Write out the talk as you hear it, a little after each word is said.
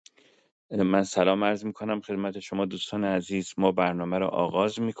من سلام عرض میکنم خدمت شما دوستان عزیز. ما برنامه را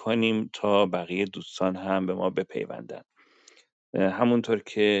آغاز میکنیم تا بقیه دوستان هم به ما بپیوندند. همونطور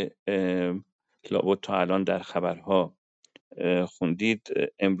که لابد تا الان در خبرها خوندید،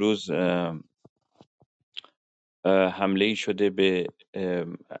 امروز حمله ای شده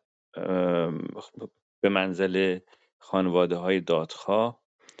به منزل خانواده های دادخواه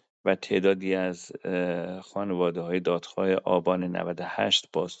و تعدادی از خانواده های دادخواه آبان 98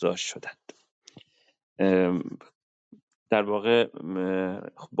 بازداشت شدند. در واقع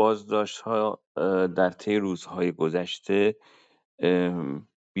بازداشت‌ها در طی روزهای گذشته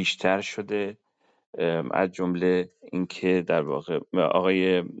بیشتر شده، از جمله اینکه در واقع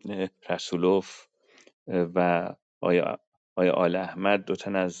آقای رسولوف و آقای آل احمد، دو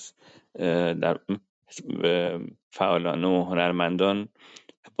تن از در فعالان و هنرمندان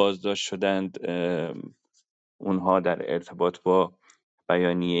بازداشت شدند. اونها در ارتباط با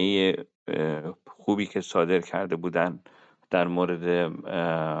بیانیه خوبی که صادر کرده بودند در مورد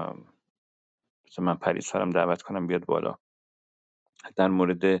من پریسا هم دعوت کنم بیاد بالا، در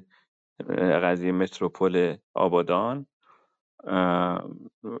مورد قضیه متروپول آبادان.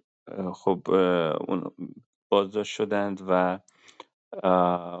 خب اون بازداشت شدند و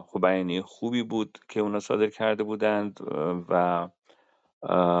خب بیانیه خوبی بود که اونا صادر کرده بودند و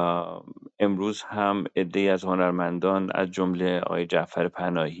امروز هم عده‌ای از هنرمندان از جمله آقای جعفر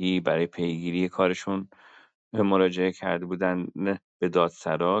پناهی برای پیگیری کارشون مراجعه کرده بودند به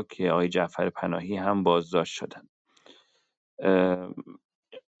دادسرا که آقای جعفر پناهی هم بازداشت شدند.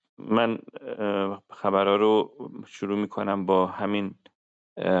 من خبرها رو شروع میکنم با همین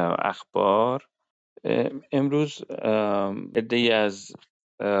اخبار. امروز عده‌ای از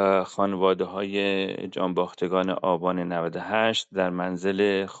خانواده های جانباختگان آبان 98 در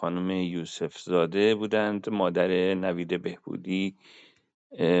منزل خانم یوسف زاده بودند. مادر نوید بهبودی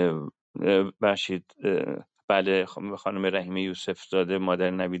بخشید، بله، خانم رحیمه یوسف زاده مادر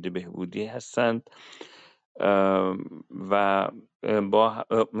نوید بهبودی هستند و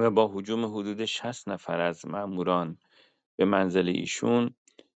با هجوم حدود 60 نفر از ماموران به منزل ایشون،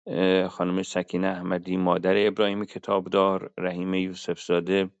 خانم سکینه احمدی مادر ابراهیم کتابدار، رحیمه یوسف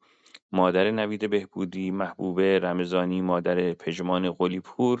زاده مادر نوید بهبودی، محبوبه رمضانی مادر پژمان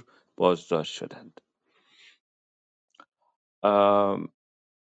قلی‌پور بازداشت شدند.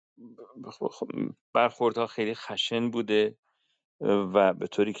 برخوردها خیلی خشن بوده و به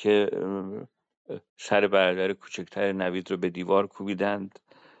طوری که سر برادر کوچکتر نوید رو به دیوار کوبیدند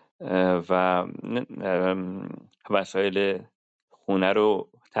و وسایل خونه رو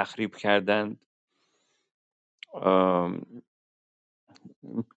تخریب کردند.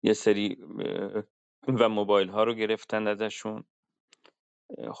 یه سری و موبایل ها رو گرفتند ازشون.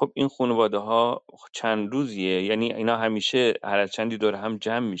 خب این خانواده ها چند روزیه، یعنی اینا همیشه هر از چندی دور هم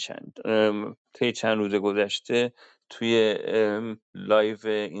جمع میشن. طی چند روز گذشته توی لایو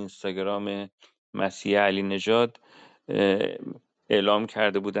اینستاگرام مسیح علی نژاد اعلام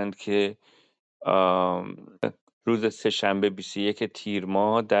کرده بودند که روز سه‌شنبه 21 تیر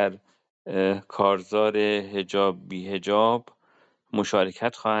ماه در کارزار حجاب بی حجاب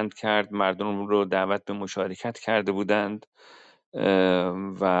مشارکت خواهند کرد. مردم رو دعوت به مشارکت کرده بودند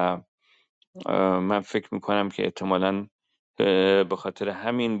و من فکر میکنم که احتمالاً به خاطر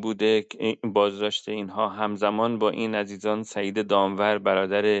همین بوده که این بازداشت اینها همزمان با این عزیزان سعید دامور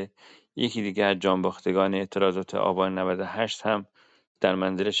برادر یکی دیگر از جانباختگان اعتراضات آبان 98 هم در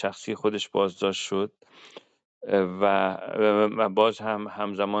منزل شخصی خودش بازداشت شد و باز هم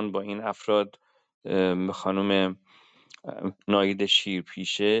همزمان با این افراد خانم ناید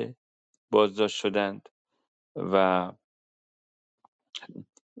شیرپیشه بازداشت شدند و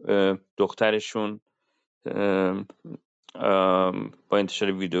دخترشون با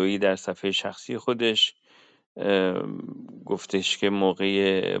انتشار ویدئویی در صفحه شخصی خودش گفتش که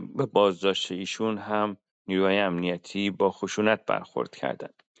موقع بازداشت ایشون هم نیروهای امنیتی با خشونت برخورد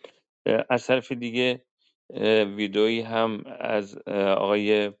کردند. از طرف دیگه ویدئویی هم از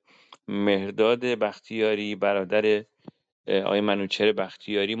آقای مهرداد بختیاری برادر آقای منوچهر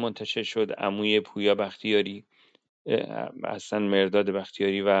بختیاری منتشر شد، عموی پویا بختیاری هستن، مهرداد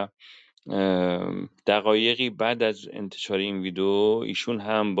بختیاری، و دقایقی بعد از انتشار این ویدیو ایشون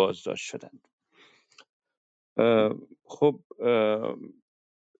هم بازداشت شدند. خب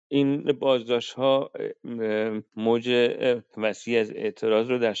این بازداشت ها موج وسیع از اعتراض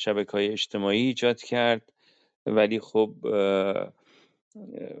رو در شبکه‌های اجتماعی ایجاد کرد، ولی خب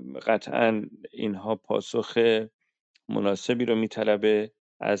قطعاً اینها پاسخ مناسبی رو میطلبه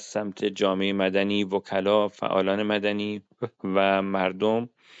از سمت جامعه مدنی، وکلا، فعالان مدنی و مردم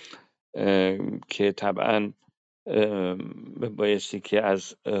که طبعاً بایستی که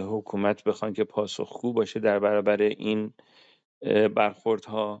از حکومت بخوان که پاسخگو باشه در برابر این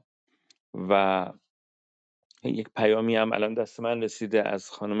برخوردها. و یک پیامی هم الان دست من رسیده از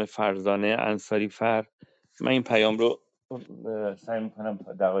خانم فرزانه انصاری فر. من این پیام رو سعی میکنم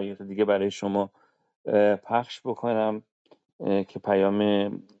تا دقایق دیگه برای شما پخش بکنم که پیام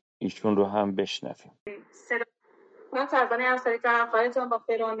ایشون رو هم بشنویم. من فرزانه انصاری فر، خواهرتون با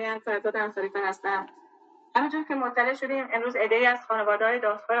پیرامیان فرزاد انصاری فر هستم. همونجور که مطلع شدیم امروز عده‌ای از خانواده‌های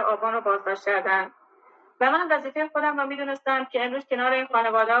دادخواه آبان رو بازداشت کردن و من وظیفه خودم را میدونستم که امروز کنار این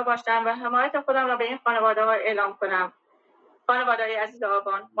خانواده‌ها باشم و حمایت خودم را به این خانواده‌ها اعلام کنم. خانواده‌های عزیز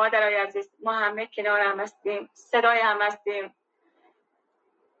آبان، مادرای عزیز، ما همه کنار هم هستیم، صدای هم هستیم.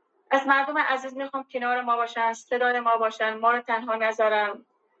 از مردم عزیز میخوام کنار ما باشن، صدای ما باشن، ما رو تنها نذارن.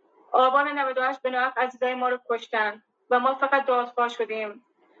 آبان 98 به نوبت عزیزای ما رو کشتن و ما فقط دادخواه شدیم.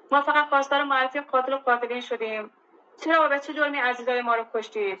 ما فقط خواستار معرفی قاتل و قاتلین شدیم. چرا و به چه جرمی عزیزای ما رو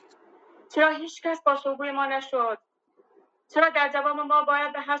کشتید؟ چرا هیچ کس پاسخگوی ما نشد؟ چرا در جواب ما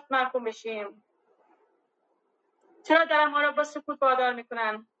باید به حبس محکوم بشیم؟ چرا درم ما را با سکوت وادار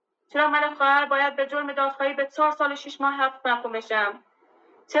میکنن؟ چرا من خواهر باید به جرم دادخواهی به 4 سال و 6 ماه حبس محکوم بشم؟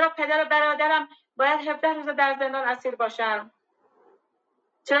 چرا پدر و برادرم باید 17 روز در زندان اسیر باشن؟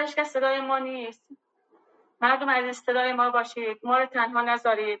 چرا هیچ کس صدای ما نیست؟ مردم عزیز صدای ما باشید، ما رو تنها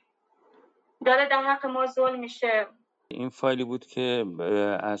نذارید. داره در حق ما ظلم میشه. این فایلی بود که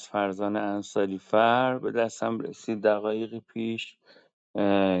از فرزانه انصاری فر به دستم رسید دقایقی پیش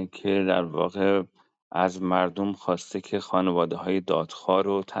که در واقع از مردم خواسته که خانواده‌های دادخواه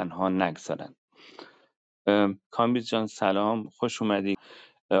رو تنها نگذارن. کامبیز جان سلام، خوش اومدی.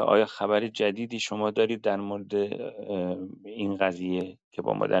 آیا خبر جدیدی شما دارید در مورد این قضیه که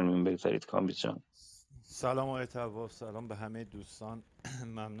با ما در میون بگذارید کامبیز جان؟ سلام آقای طواف، سلام به همه دوستان.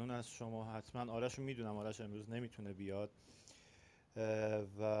 ممنون از شما. حتما آرش رو میدونم، آرش امروز نمیتونه بیاد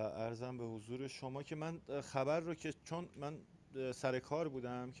و عرضم به حضور شما که من خبر رو که چون من سر کار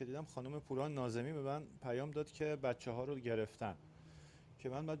بودم که دیدم خانم پوران ناظمی به من پیام داد که بچه ها رو گرفتن، که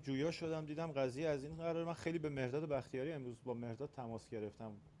من بعد جویا شدم دیدم قضیه از این قرار. من خیلی به مهرداد بختیاری امروز با مهرداد تماس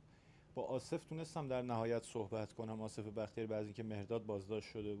گرفتم، با آصف تونستم در نهایت صحبت کنم، آصف بختیاری، بعد از اینکه مهرداد بازداشت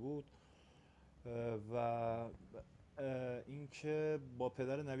شده بود. و اینکه با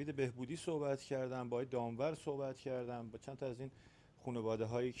پدر نوید بهبودی صحبت کردم، با دامور صحبت کردم، با چند تا از این خانواده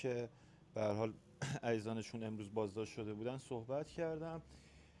هایی که به هر حال عزیزانشون امروز بازداشت شده بودن صحبت کردم.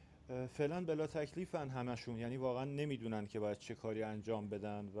 فعلا بلا تکلیفن همشون، یعنی واقعا نمیدونن که باید چه کاری انجام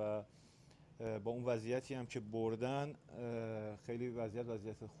بدن و با اون وضعیتی هم که بردن خیلی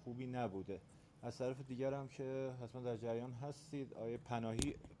وضعیت خوبی نبوده. از طرف دیگر هم که حتما در جریان هستید، آیه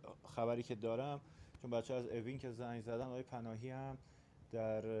پناهی خبری که دارم، چون بچه از اوین که زنگ زدن، آیه پناهی هم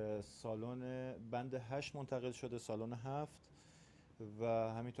در سالن بند 8 منتقل شده، سالن 7. و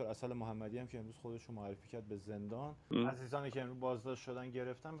همینطور اصل محمدی هم که امروز خودش رو معرفی کرد به زندان. عزیزانی که امروز بازداشت شدن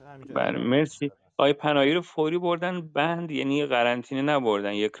گرفتم همینجا. بله مرسی. آقای پناهی رو فوری بردن بند، یعنی قرنطینه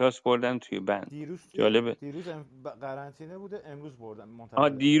نبردن، یک راست بردن توی بند. جالبه. دیروز قرنطینه بوده، امروز بردن آها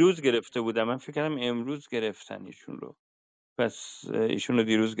منتقلش دیروز گرفته بودن، من فکر کردم امروز گرفتن ایشون رو. پس ایشون رو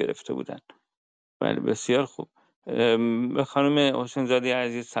دیروز گرفته بودن. بله بسیار خوب. به خانم حسین زاده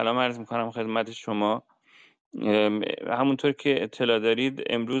عزیز سلام عرض میکنم خدمت شما. همونطور که اطلاع دارید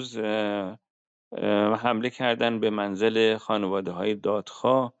امروز حمله کردن به منزل خانواده های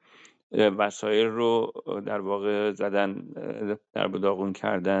دادخواه، وسایل رو در واقع زدن، در داغون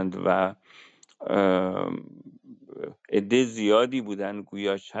کردند و عده زیادی بودن،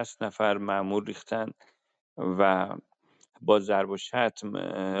 گویا 60 نفر مأمور ریختن و با ضرب و شتم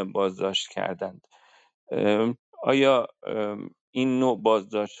بازداشت کردند. آیا این نوع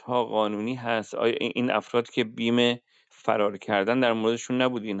بازداشت ها قانونی هست؟ آیا این افراد که بیم فرار کردن در موردشون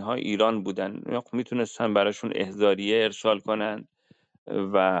نبود، اینها ایران بودن، میتونستن براشون احضاریه ارسال کنند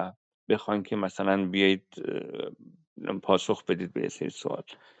و بخوان که مثلا بیایید پاسخ بدید به سری سوال؟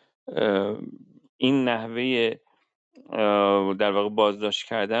 این نحوه در واقع بازداشت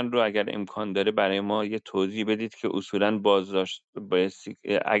کردن رو اگر امکان داره برای ما یه توضیح بدید که اصولاً بازداشت بایستی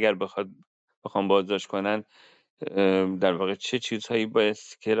اگر بخوام بازداشت کنن در واقع چه چیزهایی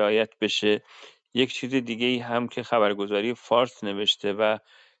بایستی که رعایت بشه. یک چیز دیگه ای هم که خبرگزاری فارس نوشته و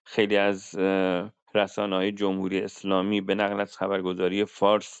خیلی از رسانه‌های جمهوری اسلامی به نقل از خبرگزاری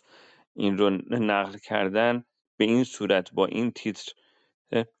فارس این رو نقل کردن، به این صورت با این تیتر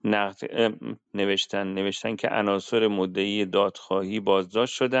نوشتن که عناصر مدعی دادخواهی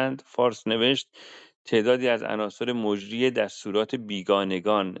بازداشت شدند. فارس نوشت تعدادی از عناصر مجری دستورات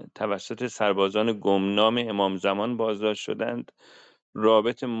بیگانگان توسط سربازان گمنام امام زمان بازداشت شدند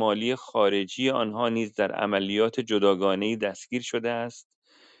رابط مالی خارجی آنها نیز در عملیات جداگانه‌ای دستگیر شده است.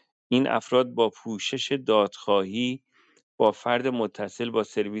 این افراد با پوشش دادخواهی با فرد متصل با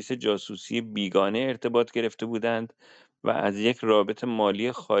سرویس جاسوسی بیگانه ارتباط گرفته بودند و از یک رابط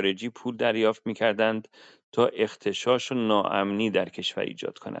مالی خارجی پول دریافت می‌کردند تا اغتشاش و ناامنی در کشور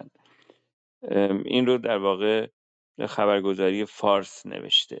ایجاد کنند. این رو در واقع خبرگزاری فارس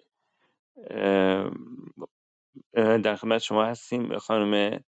نوشته. در خدمت شما هستیم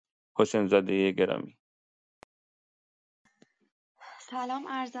خانم حسین زاده گرامی. سلام،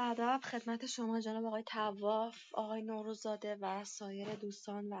 عرض ادب خدمت شما جناب آقای طواف، آقای نوروزاده و سایر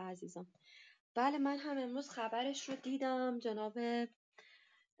دوستان و عزیزان. بله، من هم امروز خبرش رو دیدم. جناب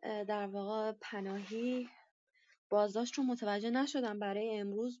در واقع پناهی بازداشت رو متوجه نشدم برای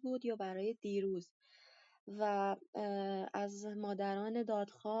امروز بود یا برای دیروز و از مادران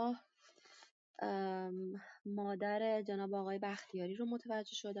دادخواه مادر جناب آقای بختیاری رو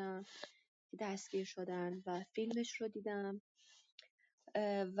متوجه شدم که دستگیر شدن و فیلمش رو دیدم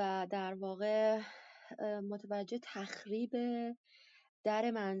و در واقع متوجه تخریب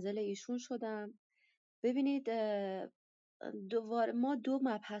در منزل ایشون شدم. ببینید، ما دو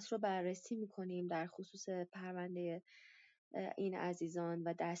مبحث رو بررسی میکنیم در خصوص پرونده این عزیزان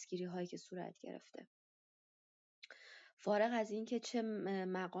و دستگیری هایی که صورت گرفته. فارغ از این که چه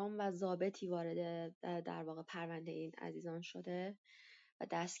مقام و ضابطی وارد در واقع پرونده این عزیزان شده و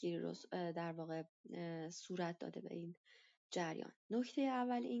دستگیری رو در واقع صورت داده به این جریان. نکته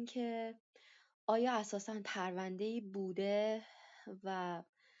اول این که آیا اساساً پرونده‌ای بوده و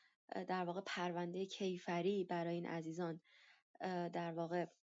در واقع پرونده کیفری برای این عزیزان در واقع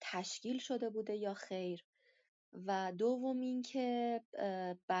تشکیل شده بوده یا خیر؟ و دوم این که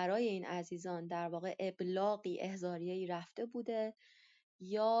برای این عزیزان در واقع ابلاغی احضاریه‌ای رفته بوده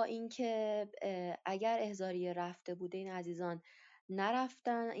یا اینکه اگر احضاریه رفته بوده این عزیزان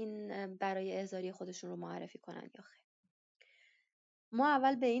نرفتن این برای احضاریه خودشون رو معرفی کنن یا خیر. ما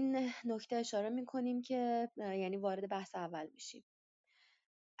اول به این نکته اشاره می‌کنیم که یعنی وارد بحث اول میشیم.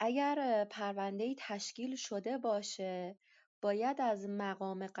 اگر پرونده‌ای تشکیل شده باشه باید از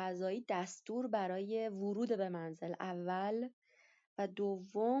مقام قضایی دستور برای ورود به منزل اول و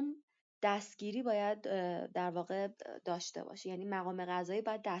دوم دستگیری باید در واقع داشته باشه. یعنی مقام قضایی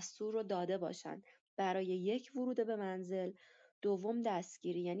باید دستور رو داده باشن برای یک ورود به منزل، دوم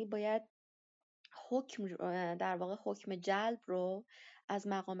دستگیری. یعنی باید حکم در واقع حکم جلب رو از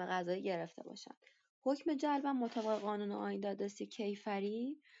مقام قضایی گرفته باشن. حکم جلب هم مطابق قانون آیین دادرسی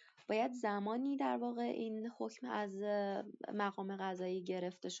کیفری باید زمانی در واقع این حکم از مقام قضایی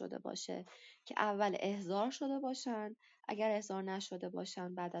گرفته شده باشه که اول احضار شده باشن، اگر احضار نشده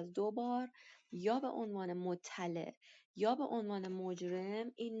باشن بعد از 2 بار یا به عنوان مطلع یا به عنوان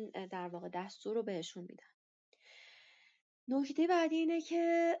مجرم این در واقع دستور رو بهشون میدن. نکته بعدی اینه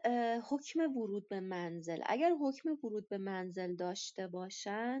که حکم ورود به منزل، اگر حکم ورود به منزل داشته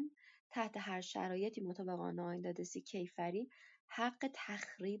باشن تحت هر شرایطی مطابق قانون آیین دادرسی کیفری حق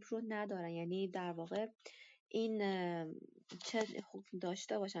تخریب رو ندارن. یعنی در واقع این چه حکم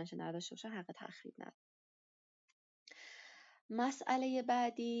داشته باشن چه نداشته باشن حق تخریب ندارن. مسئله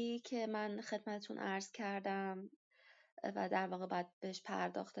بعدی که من خدمتتون عرض کردم و در واقع باید بهش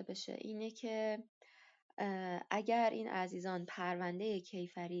پرداخته بشه اینه که اگر این عزیزان پرونده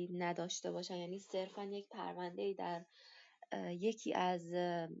کیفری نداشته باشن، یعنی صرفا یک پرونده در یکی از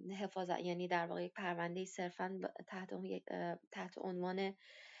حفاظت، یعنی در واقع یک پرونده صرفا تحت عنوان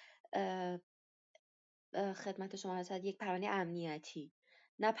خدمت شما هست یک پرونده امنیتی،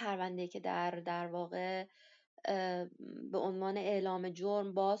 نه پرونده که در واقع به عنوان اعلام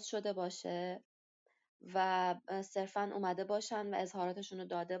جرم باز شده باشه و صرفاً اومده باشن و اظهاراتشون رو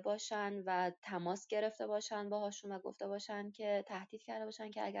داده باشن و تماس گرفته باشن باهاشون و گفته باشن که تهدید کرده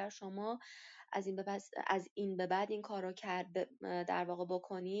باشن که اگر شما از این به بعد این کار رو در واقع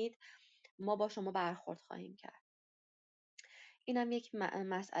بکنید ما با شما برخورد خواهیم کرد. اینم یک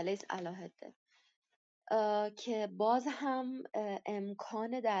مسئله است علاهده که باز هم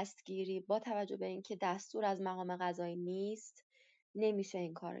امکان دستگیری با توجه به اینکه دستور از مقام قضایی نیست نمیشه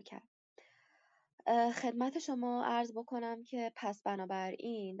این کار کرد. خدمت شما عرض بکنم که پس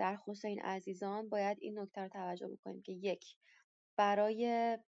بنابراین در خصوص این عزیزان باید این نکته رو توجه بکنیم که یک،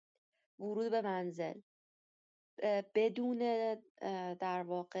 برای ورود به منزل بدون در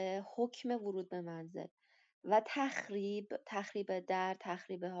واقع حکم ورود به منزل و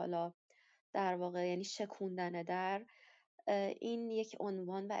تخریب حالا در واقع یعنی شکوندن در، این یک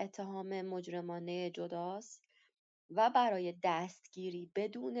عنوان و اتهام مجرمانه جداست و برای دستگیری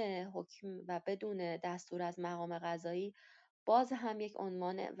بدون حکم و بدون دستور از مقام قضایی باز هم یک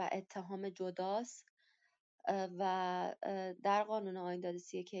عنوان و اتهام جداست و در قانون آیین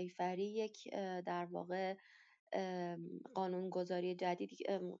دادرسی کیفری یک در واقع قانونگذاری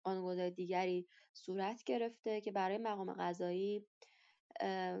قانونگذاری دیگری صورت گرفته که برای مقام قضایی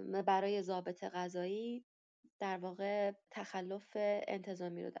برای ضابط قضایی در واقع تخلف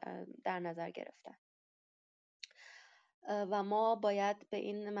انتظامی رو در نظر گرفتن و ما باید به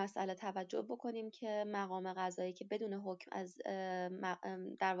این مسئله توجه بکنیم که مقام قضایی که بدون حکم از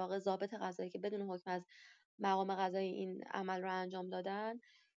در واقع ضابط قضایی که بدون حکم از مقام قضایی این عمل رو انجام دادن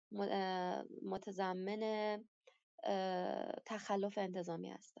متضمن تخلف انتظامی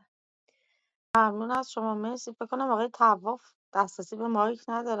هستن. ممنون از شما، مرسی. فکر کنم آقای طواف دسترسی به مایک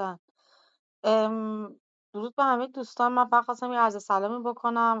ندارن. درود به همه دوستان. من فقط خواستم یه عرض سلامی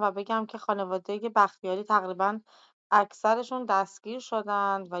بکنم و بگم که خانواده بختیاری تقریبا اکثرشون دستگیر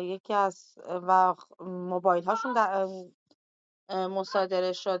شدن و یکی از موبایل هاشون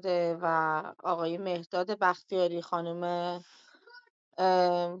مصادره شده و آقای مهداد بختیاری، خانم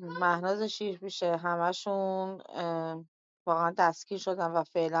مهناز شیرپیشه، همشون واقعا دستگیر شدن و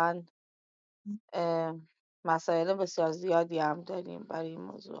فعلا مسائل بسیار زیادی هم داریم برای این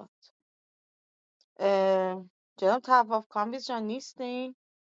موضوع. جناب طواف کامبیز جان نیستین؟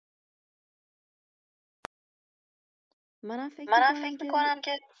 منم فکر منم میکنم فکر که میکنم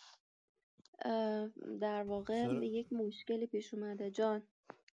که در واقع یک مشکلی پیش اومده. جان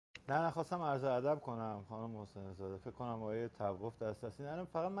نه خواستم عرض ادب کنم خانم حسین زاده. فکر کنم آقای طواف دسترسی ندارم.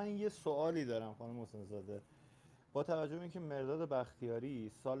 فقط من یه سوالی دارم خانم حسین زاده. با توجه به اینکه مرداد بختیاری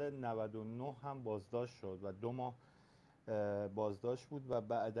سال 99 هم بازداشت شد و 2 ماه بازداشت بود و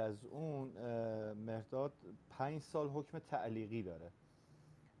بعد از اون مرداد 5 سال حکم تعلیقی داره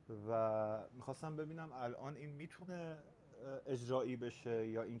و میخواستم ببینم الان این میتونه اجرایی بشه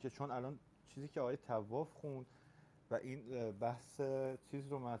یا اینکه چون الان چیزی که آقای طواف خوند و این بحث چیز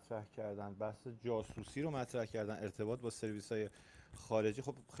رو مطرح کردن، بحث جاسوسی رو مطرح کردن، ارتباط با سرویس‌های خارجی،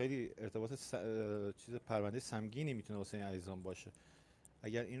 خب خیلی ارتباط چیز پرونده سنگینی میتونه واسه این عزیزان باشه.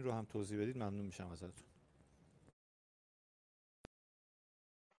 اگر این رو هم توضیح بدید ممنون میشم ازتون.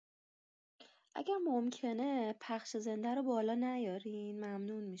 اگر ممکنه پخش زنده رو بالا نیارین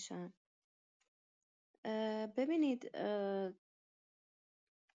ممنون میشم. ببینید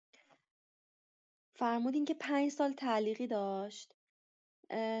فرمودین که 5 سال تعلیقی داشت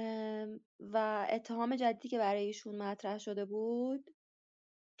و اتهام جدیدی که برای ایشون مطرح شده بود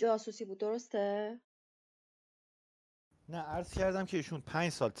جاسوسی بود، درسته؟ نه عرض کردم که ایشون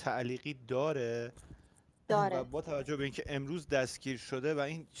 5 سال تعلیقی داره و داره. با توجه به اینکه امروز دستگیر شده و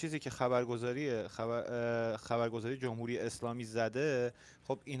این چیزی که خبرگزاری جمهوری اسلامی زده،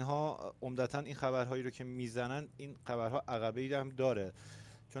 خب اینها عمدتاً این خبرهایی رو که میزنن این خبرها عقبه‌ای هم داره،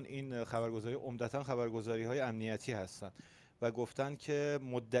 چون این خبرگزاری عمدتاً خبرگزاری‌های امنیتی هستن و گفتن که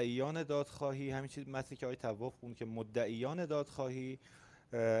مدعیان دادخواهی، همین چیز متنی که آقای طواف خوند که مدعیان دادخواهی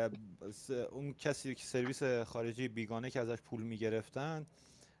اون کسی که سرویس خارجی بیگانه که ازش پول میگرفتن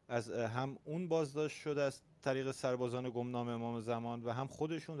از هم اون بازداشت شده از طریق سربازان گمنام امام زمان و هم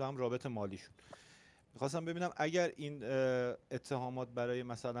خودشون و هم رابط مالیشون. میخواستم ببینم اگر این اتهامات برای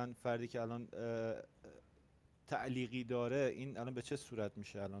مثلا فردی که الان تعلیقی داره این الان به چه صورت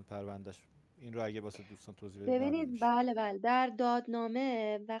میشه الان پروندهش، این رو اگه واسه دوستان توضیح بدید ممنون ببینید میشه. بله در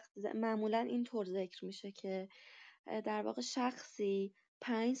دادنامه معمولا اینطور ذکر میشه که در واقع شخصی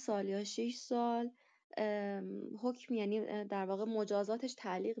 5 سال یا 6 سال حکم، یعنی در واقع مجازاتش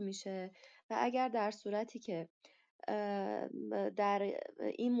تعلیق میشه و اگر در صورتی که در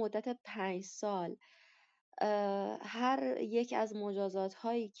این مدت 5 سال هر یک از مجازات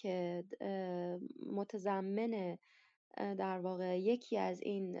هایی که متضمن در واقع یکی از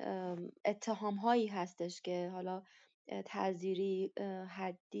این اتهام هایی هستش که حالا تعزیری،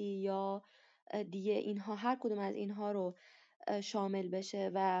 حدی یا دیگه، اینها هر کدوم از اینها رو شامل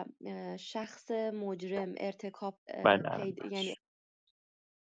بشه و شخص مجرم ارتکاب یعنی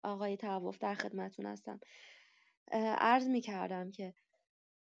آقای طواف در خدمتون هستم. عرض می کردم که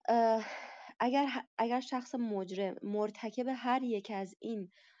اگر شخص مجرم مرتکب هر یک از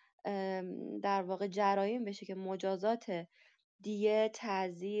این در واقع جرایم بشه که مجازات دیه،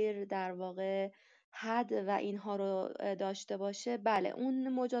 تعزیر، در واقع حد و اینها رو داشته باشه، بله اون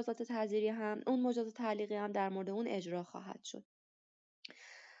مجازات تعلیقی هم در مورد اون اجرا خواهد شد.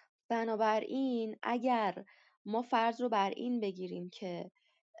 بنابراین اگر ما فرض رو بر این بگیریم که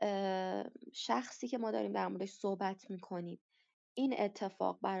شخصی که ما داریم در موردش صحبت میکنیم این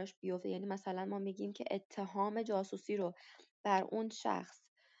اتفاق براش بیفته، یعنی مثلا ما میگیم که اتهام جاسوسی رو بر اون شخص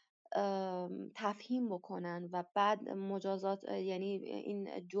تفهیم بکنن و بعد مجازات، یعنی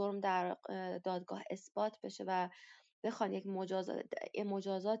این جرم در دادگاه اثبات بشه و بخوان یک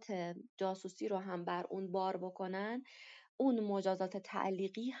مجازات جاسوسی رو هم بر اون بار بکنن، اون مجازات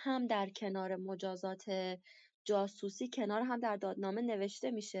تعلیقی هم در کنار مجازات جاسوسی کنار هم در دادنامه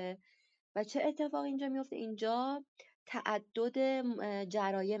نوشته میشه. و چه اتفاق اینجا میفته؟ اینجا تعدد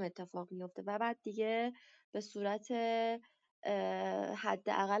جرایم اتفاق میفته و بعد دیگه به صورت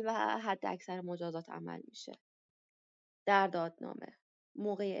حداقل و حد اکثر مجازات عمل میشه در دادنامه.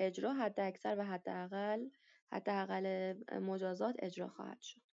 موقع اجرا حد اکثر و حداقل مجازات اجرا خواهد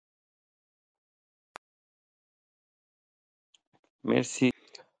شد. مرسی.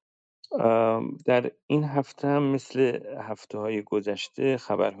 در این هفته هم مثل هفته‌های گذشته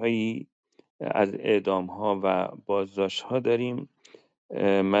خبرهایی از اعدام‌ها و بازداشت‌ها داریم.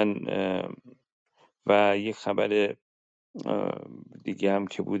 من و یک خبر دیگه هم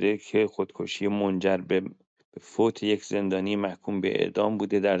که بوده که خودکشی منجر به فوت یک زندانی محکوم به اعدام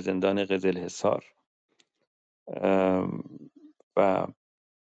بوده در زندان قزلحصار. و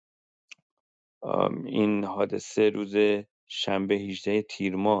این حادثه روز شنبه 18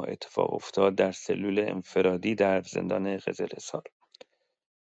 تیر ماه اتفاق افتاد در سلول انفرادی در زندان قزلحصار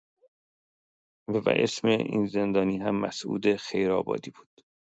و اسم این زندانی هم مسعود خیرآبادی بود.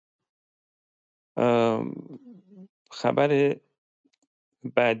 خبر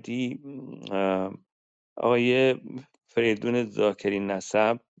بعدی آقای فریدون ذاکری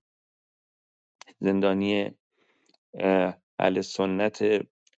نسب، زندانی اهل سنت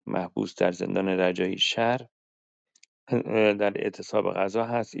محبوس در زندان رجایی شهر، در اعتصاب غذا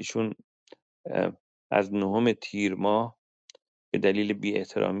هست. ایشون از 9 تیر ماه به دلیل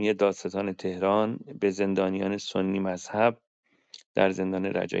بی‌احترامی دادستان تهران به زندانیان سنی مذهب در زندان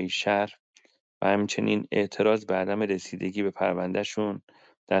رجایی شهر و همچنین اعتراض به عدم رسیدگی به پروندهشون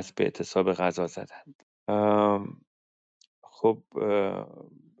دست به اعتصاب غذا زدند. خب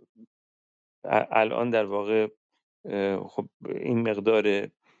الان در واقع خب این مقدار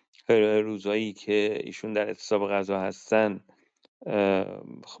روزایی که ایشون در اعتصاب غذا هستن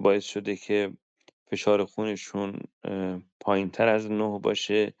خب باعث شده که فشار خونشون پایین‌تر از 9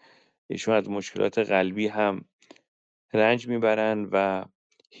 باشه. ایشون از مشکلات قلبی هم رنج میبرن و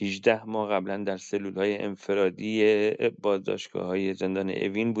 18 ماه قبلا در سلول‌های انفرادی بازداشتگاه‌های زندان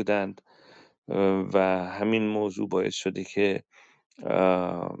اوین بودند و همین موضوع باعث شده که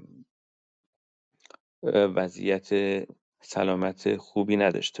وضعیت سلامت خوبی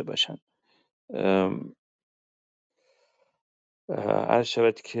نداشته باشند. عرض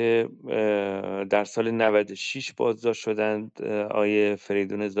شود که در سال 96 بازداشت شدند آقای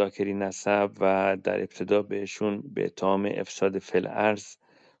فریدون ذاکری نسب و در ابتدا بهشون به اتهام افساد فی‌الارض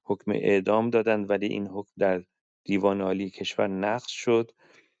حکم اعدام دادند، ولی این حکم در دیوان عالی کشور نقض شد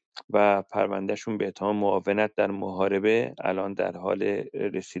و پروندهشون به اتهام معاونت در محاربه الان در حال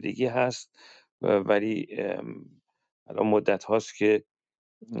رسیدگی هست ولی الان مدت هاست که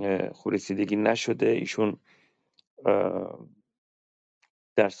رسیدگی نشده. ایشون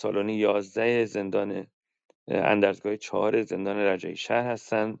در سالن 11 زندان اندرزگاه 4 زندان رجایی شهر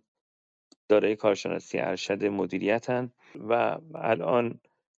هستند، دارای کارشناسی ارشد مدیریتند و الان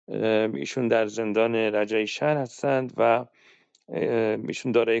ایشون در زندان رجایی شهر هستند و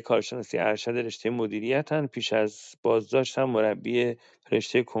ایشون دارای کارشناسی ارشد رشته مدیریتند. پیش از بازداشت هم مربی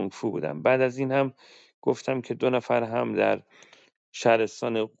رشته کنگفو بودن. بعد از این هم گفتم که 2 نفر هم در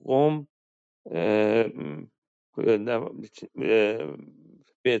شهرستان قم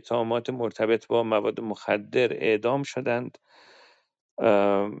به اتهامات مرتبط با مواد مخدر اعدام شدند.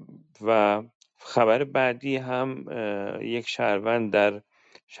 و خبر بعدی هم یک شهروند در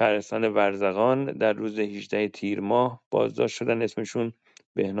شهرستان ورزقان در روز 18 تیر ماه بازداشت شدن. اسمشون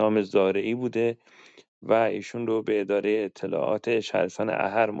بهنام زارعی بوده و ایشون رو به اداره اطلاعات شهرستان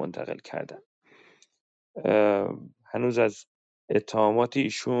احر منتقل کردن. هنوز از اتهامات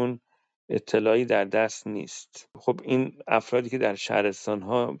ایشون اطلاعی در دست نیست. خب این افرادی که در شهرستان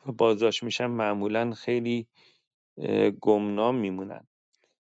ها بازداشت میشن معمولا خیلی گمنام میمونن.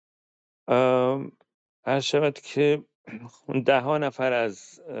 عرض شود که 10 نفر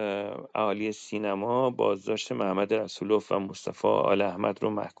از اهالی سینما بازداشت محمد رسولوف و مصطفی آل احمد رو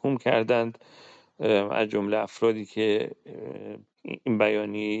محکوم کردند، از جمله افرادی که این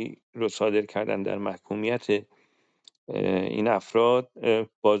بیانیه رو صادر کردند در محکومیت این افراد.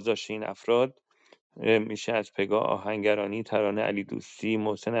 بازداشت این افراد میشه از پگاه آهنگرانی، ترانه علی دوستی،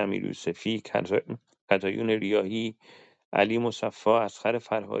 محسن امیریوسفی، کتایون ریاحی، علی مصفی، اصغر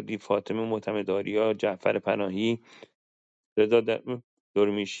فرهادی، فاطمه معتمدآریا، جعفر پناهی، رضا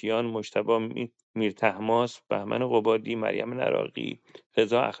درمیشیان، مجتبی میرطهماس، بهمن قبادی، مریم نراقی،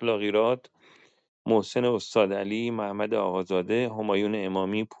 رضا اخلاقیراد، محسن استادعلی، محمد آقازاده، همایون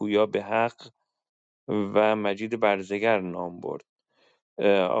امامی، پویا بحق و مجید برزگر نام برد.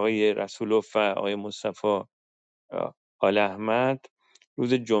 آقای رسولوف و آقای مصطفی آل احمد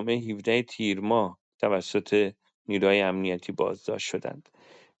روز جمعه 17 تیر ماه توسط نیروهای امنیتی بازداشت شدند.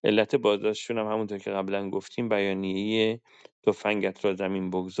 علت بازداشتشون هم همونطور که قبلا گفتیم بیانیه تفنگت را زمین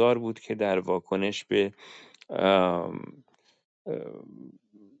بگذار بود که در واکنش به ام، ام،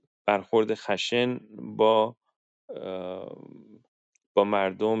 برخورد خشن با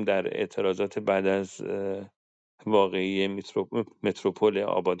مردم در اعتراضات بعد از واقعه متروپول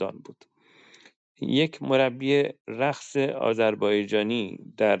آبادان بود. یک مربی رقص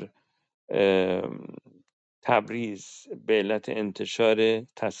آذربایجانی در تبریز به علت انتشار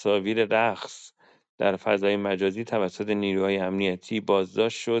تصاویر رقص در فضای مجازی توسط نیروهای امنیتی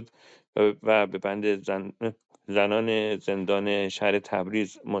بازداشت شد و به بند زنان زندان شهر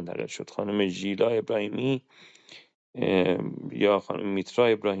تبریز منتقل شد. خانم ژیلا ابراهیمی یا خانم میترا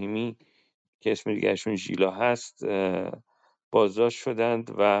ابراهیمی که اسم دیگرشون ژیلا هست بازداشت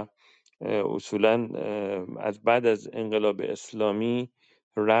شدند و اصولا از بعد از انقلاب اسلامی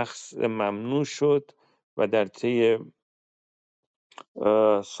رقص ممنوع شد و در طی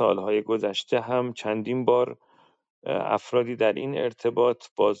سالهای گذشته هم چندین بار افرادی در این ارتباط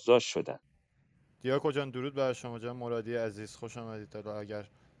بازداشت شدند. دیاکو جان درود بر شما. جان مرادی عزیز خوش آمدید. اگر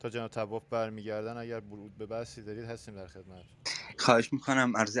تا جناب طواف برمیگردن اگر برود به بحثی دارید هستیم در خدمت. خواهش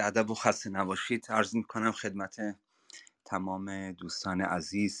میکنم. عرض ادب و خسته نباشید عرض میکنم خدمت تمام دوستان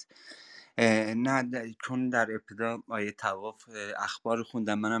عزیز. نه چون در ابتدا آیه طواف اخبار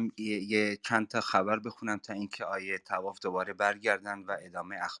خوندم، منم یه چند تا خبر بخونم تا اینکه آیه طواف دوباره برگردن و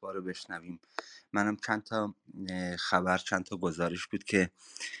ادامه اخبار رو بشنویم. منم چند تا خبر، چند تا گزارش بود که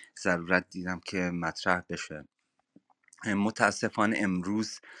ضرورت دیدم که مطرح بشه. متاسفانه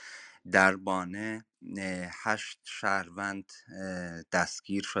امروز در بانه 8 شهروند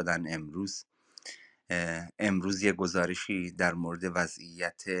دستگیر شدن. امروز یه گزارشی در مورد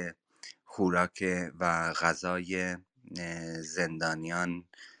وضعیت خوراک و غذای زندانیان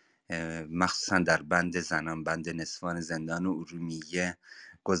مخصوصا در بند زنان، بند نسوان زندان و ارومیه،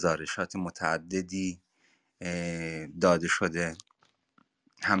 گزارشات متعددی داده شده.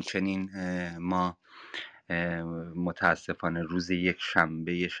 همچنین ما متاسفانه روز یک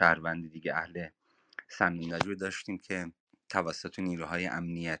شنبه شهروند دیگه اهل سنندج داشتیم که توسط نیروهای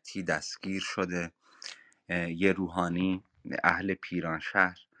امنیتی دستگیر شده. یه روحانی اهل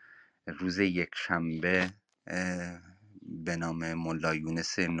پیرانشهر روز یک شنبه به نام ملا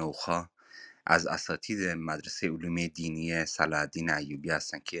یونس نوخا از اساتید مدرسه علوم دینی صلاح‌الدین ایوبی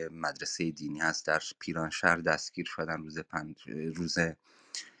هستن که مدرسه دینی هست در پیرانشهر، دستگیر شدن روز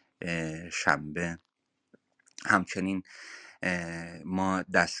شنبه. همچنین ما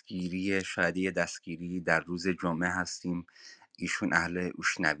شاید یه دستگیری در روز جمعه هستیم. ایشون اهل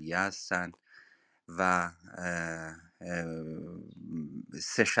اوشنویه هستن و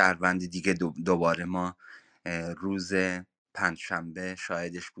 3 شهروند دیگه دوباره ما روز پنجشنبه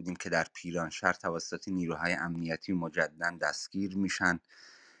شاهدش بودیم که در پیرانشهر توسط نیروهای امنیتی مجددا دستگیر میشن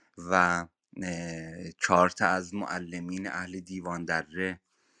و 4 تا از معلمین اهل دیوان دره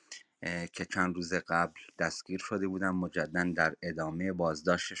که چند روز قبل دستگیر شده بودن مجددا در ادامه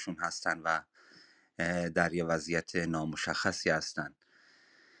بازداشتشون هستن و در یه وضعیت نامشخصی هستن.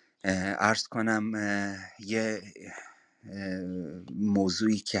 عرض کنم یه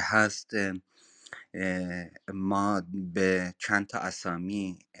موضوعی که هست، ما به چند تا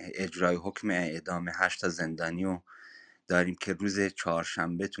اسامی اجرای حکم اعدام 8 تا زندانی رو داریم که روز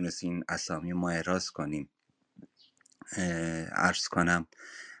چهارشنبه تونستیم این اسامی ما احراز کنیم. عرض کنم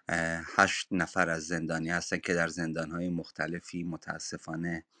 8 نفر از زندانی هستن که در زندانهای مختلفی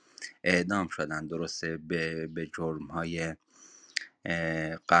متاسفانه اعدام شدن، درسته به جرمهای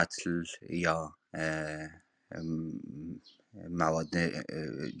قتل یا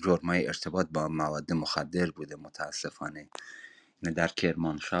جرمای ارتباط با مواد مخدر بوده. متاسفانه در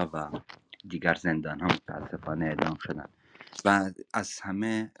کرمانشاه و دیگر زندان ها متاسفانه اعدام شدن. و از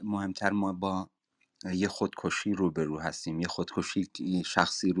همه مهمتر ما با یه خودکشی روبرو هستیم. یه خودکشی،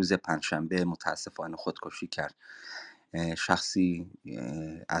 شخصی روز پنجشنبه متاسفانه خودکشی کرد. شخصی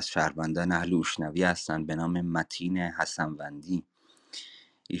از شهروندان اهل اوشنوی هستن به نام متین حسنوندی.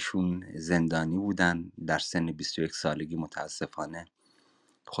 ایشون زندانی بودن، در سن 21 سالگی متاسفانه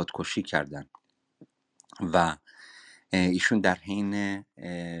خودکشی کردن و ایشون در حین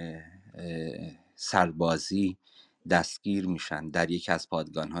سربازی دستگیر میشن در یکی از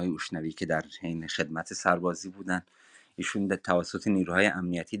پادگان‌های اوشنوی که در حین خدمت سربازی بودن. ایشون توسط نیروهای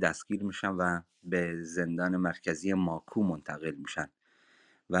امنیتی دستگیر میشن و به زندان مرکزی ماکو منتقل میشن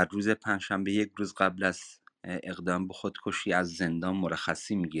و روز پنجشنبه یک روز قبل از اقدام به خودکشی از زندان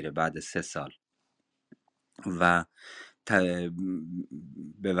مرخصی میگیره بعد 3 سال. و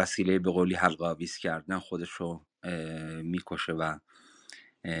به وسیله به قولی حلق آویز کردن خودش رو میکشه و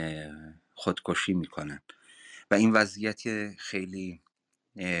خودکشی میکنن. و این وضعیت خیلی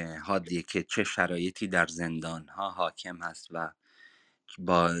حادیه که چه شرایطی در زندان ها حاکم هست و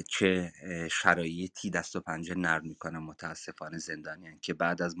با چه شرایطی دست و پنجه نرم میکنن متاسفانه زندانیان که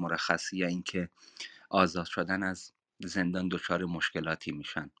بعد از مرخصی یا اینکه آزاد شدن از زندان دچار مشکلاتی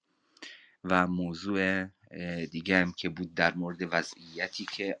میشن. و موضوع دیگه هم که بود در مورد وضعیتی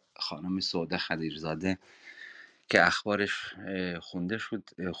که خانم سعاده خلیلزاده که اخبارش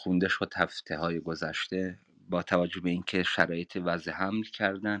خونده شد هفته های گذشته، با توجه به اینکه شرایط وضع حمل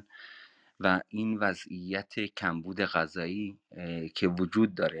کردن و این وضعیت کمبود غذایی که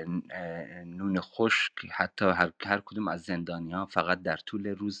وجود داره، نون خشک، حتی هر کدوم از زندانی ها فقط در طول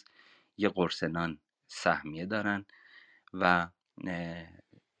روز یه قرص نان سهمیه دارن و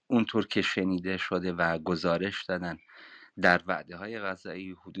اونطور که شنیده شده و گزارش دادن در وعده های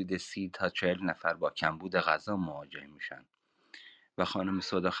غذایی حدود 30 تا 40 نفر با کمبود غذا مواجه میشن. و خانم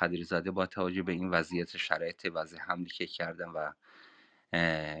سودا خدیرزاده با توجه به این وضعیت شرایط وضع حملی که کردن و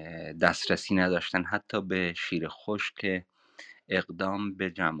دسترسی نداشتن حتی به شیر خشک که اقدام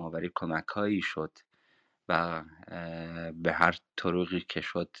به جمع آوری کمک هایی شد و به هر طریقی که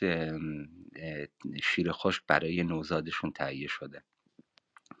شد شیر خشک برای نوزادشون تهیه شده.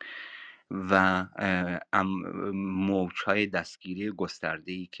 و موج‌های دستگیری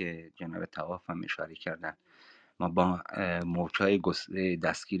گسترده‌ای که جناب طواف هم اشاره کردن، ما با موج‌های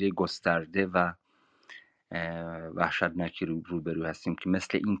دستگیری گسترده و وحشتناکی روبرو هستیم که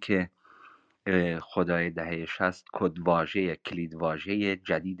مثل این که خدای دهه 60 کدواژه کلیدواژه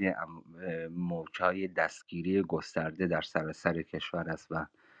جدید موج‌های دستگیری گسترده در سراسر کشور است و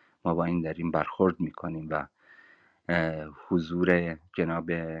ما با این داریم برخورد میکنیم و حضور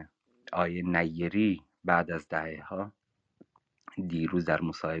جناب آیه نیری بعد از دهه‌ها دیروز در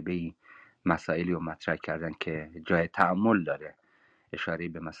مصاحبه‌ای مسائلی رو مطرح کردن که جای تأمل داره، اشاره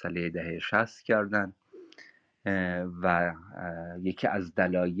به مسئله دهه 60 کردن و یکی از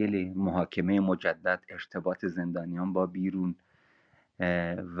دلایل محاکمه مجدد ارتباط زندانیان با بیرون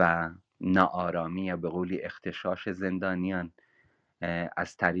و ناآرامی یا به قولی اغتشاش زندانیان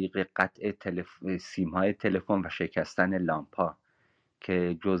از طریق قطع سیم‌های تلفن و شکستن لامپ‌ها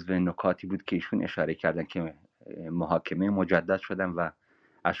که جزو نکاتی بود که ایشون اشاره کردن که محاکمه مجدد شدن و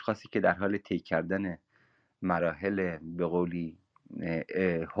اشخاصی که در حال طی کردن مراحل به قولی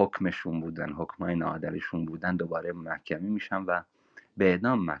حکمشون بودن، حکمای ناعادلشون بودن، دوباره محکمه میشن و به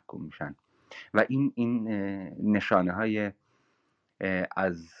اعدام محکوم میشن. و این نشانه های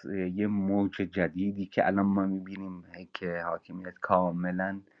از یه موج جدیدی که الان ما میبینیم که حاکمیت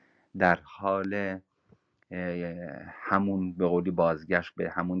کاملا در حال همون به قولی بازگشت به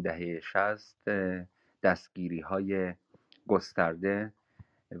همون دهه 60 دستگیری های گسترده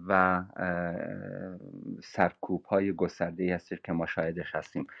و سرکوب های گسترده هستش که ما شاهدش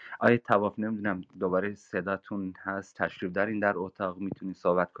هستیم. آیا طواف نمیدونم دوباره صداتون هست، تشریف دارین در اتاق، میتونین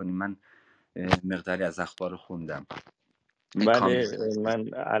صحبت کنین؟ من مقداری از اخبار خوندم. بله، من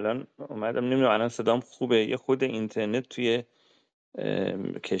الان اومدم، نمیدونم الان صدام خوبه. یه خود اینترنت توی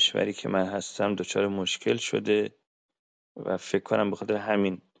کشوری که من هستم دچار مشکل شده و فکر کنم به خاطر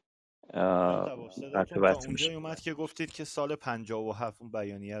همین قطع صداتون تا وصل میشه. اونجایی اومد که گفتید که سال 57 اون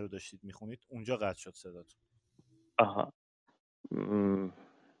بیانیه رو داشتید میخونید، اونجا قطع شد صداتون. آها،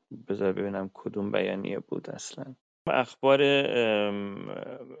 بذار ببینم کدوم بیانیه بود اصلا. اخبار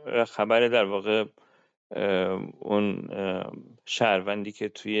خبر در واقع اون شهروندی که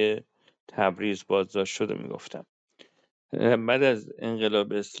توی تبریز بازداشت شده میگفتم. بعد از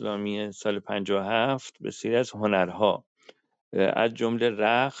انقلاب اسلامی سال 57 بسیاری از هنرها از جمله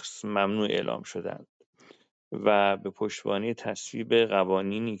رقص ممنوع اعلام شدند و به پشتوانه تصویب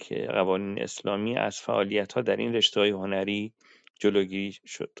قوانین اسلامی از فعالیت‌ها در این رشته‌های هنری جلوگیری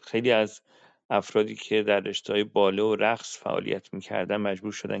شد. خیلی از افرادی که در رشته‌های باله و رقص فعالیت می‌کردند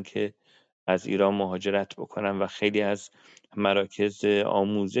مجبور شدند که از ایران مهاجرت بکنن و خیلی از مراکز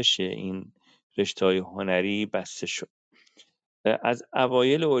آموزش این رشته‌های هنری بسته شد. از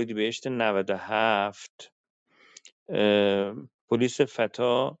اوایل اردیبهشت 97 پلیس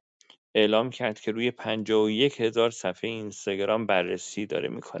فتا اعلام کرد که روی 51,000 صفحه اینستاگرام بررسی داره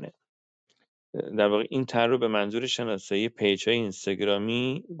میکنه. در واقع این طرح رو به منظور شناسایی پیج‌های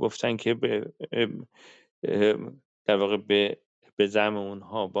اینستاگرامی گفتن که در واقع به زعم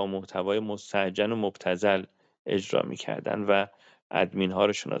اونها با محتوای مستهجن و مبتذل اجرا میکردن و ادمین ها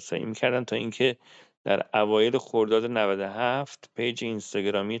رو شناسایی میکردن تا اینکه در اوایل خرداد 97 پیج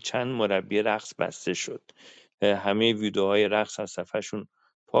اینستاگرامی چند مربی رقص بسته شد. همه ویدیوهای رقص از صفحهشون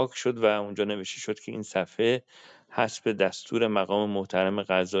پاک شد و اونجا نوشته شد که این صفحه حسب دستور مقام محترم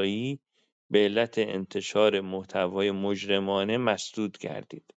قضایی به علت انتشار محتوای مجرمانه مسدود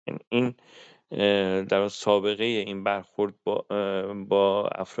گردید. این در سابقه این برخورد با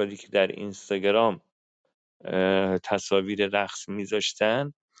افرادی که در اینستاگرام تصاویر رقص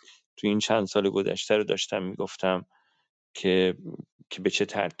میذاشتن تو این چند سال گذشته رو داشتم میگفتم که به چه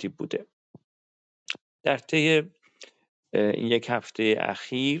ترتیب بوده. در طی این یک هفته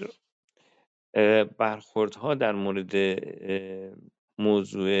اخیر برخوردها در مورد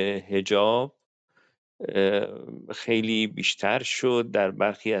موضوع حجاب خیلی بیشتر شد. در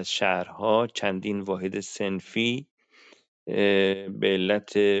برخی از شهرها چندین واحد صنفی به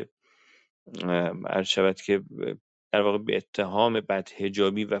علت عرض شود که در واقع به اتهام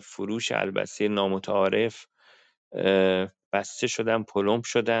بدحجابی و فروش البسه نامتعارف بسته شدن، پلمب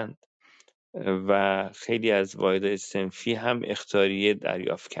شدند و خیلی از واحدهای صنفی هم اخطاریه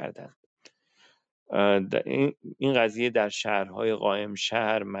دریافت کردند. این قضیه در شهرهای قائم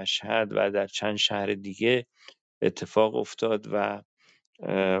شهر، مشهد و در چند شهر دیگه اتفاق افتاد و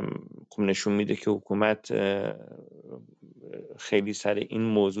خب نشون میده که حکومت خیلی سر این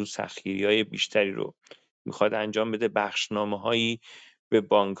موضوع سختگیری‌های بیشتری رو میخواد انجام بده. بخشنامه‌هایی به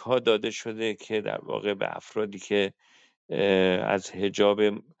بانک‌ها داده شده که در واقع به افرادی که از حجاب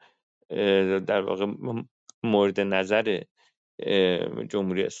در واقع مورد نظر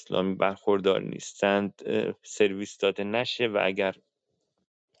جمهوری اسلامی برخوردار نیستند سرویس داده نشه و اگر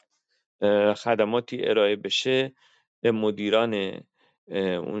خدماتی ارائه بشه به مدیران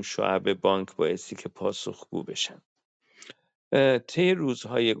اون شعب بانک بایستی که پاسخگو بشن. طی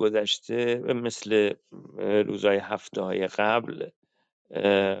روزهای گذشته مثل روزهای هفته های قبل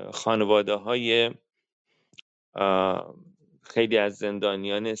خانواده های خیلی از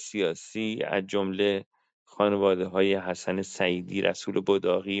زندانیان سیاسی از جمله خانواده های حسن سعیدی، رسول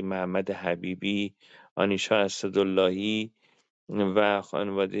بداقی، محمد حبیبی، آنیشا اسداللهی و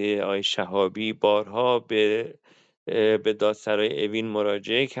خانواده آقای شهابی بارها به دادسرای اوین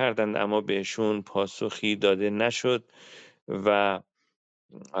مراجعه کردند اما بهشون پاسخی داده نشد و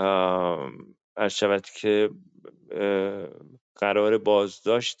عرض شود که قرار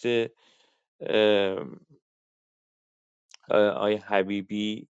بازداشت آقای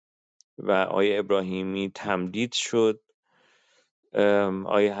حبیبی و آقای ابراهیمی تمدید شد.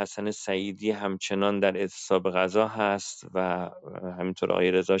 آقای حسن سعیدی همچنان در اعتصاب غذا هست و همینطور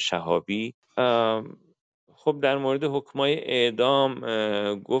آقای رضا شهابی. خب در مورد حکمای اعدام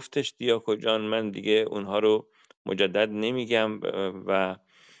گفتش دیاکو جان، من دیگه اونها رو مجدد نمیگم و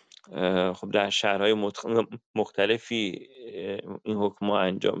خب در شهرهای مختلفی این حکما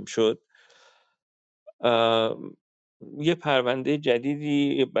انجام شد. یه پرونده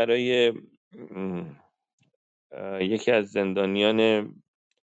جدیدی برای یکی از زندانیان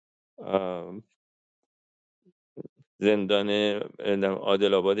زندان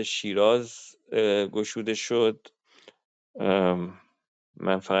عادل آباد شیراز گشوده شد.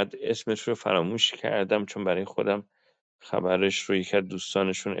 من فقط اسمش رو فراموش کردم چون برای خودم خبرش رو یکی از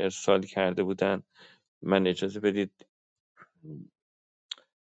دوستانشون ارسال کرده بودن. من اجازه بدید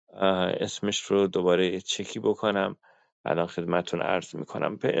اسمش رو دوباره چکی بکنم، الان خدمتتون عرض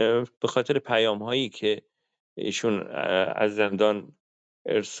میکنم. به خاطر پیام هایی که ایشون از زندان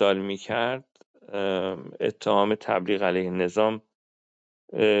ارسال میکرد اتهام تبلیغ علیه نظام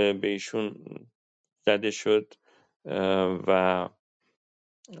به ایشون زده شد و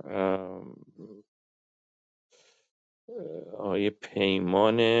آقای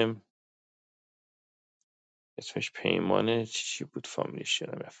پیمان، اسمش پیمانه چی بود فامیلیش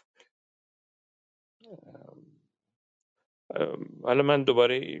یادم رفت. حالا من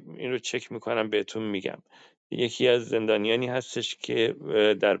دوباره این رو چک میکنم بهتون میگم. یکی از زندانیانی هستش که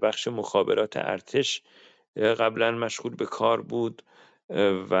در بخش مخابرات ارتش قبلا مشغول به کار بود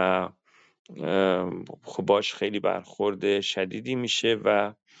و خب باش خیلی برخورد شدیدی میشه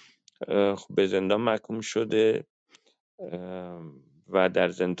و خب به زندان محکوم شده و در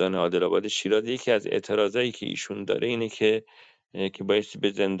زندان عادل آباد شیراز. یکی از اعتراضایی که ایشون داره اینه که بایستی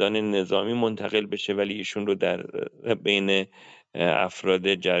به زندان نظامی منتقل بشه ولی ایشون رو در بین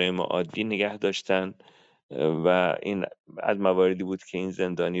افراد جرایم عادی نگه داشتن و این از مواردی بود که این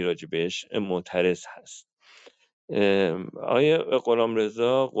زندانی راجع بهش معترض هست. آقای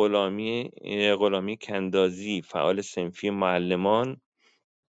غلامرضا غلامی کندازی، فعال صنفی معلمان،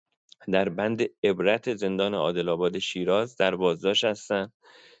 در بند عبرت زندان عادل آباد شیراز در بازداشت هستند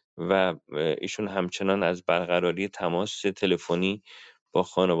و ایشون همچنان از برقراری تماس تلفنی با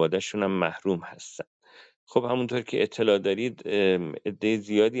خانوادهشون هم محروم هستن. خب همونطور که اطلاع دارید عده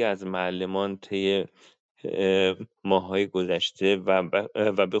زیادی از معلمان طی ماه‌های گذشته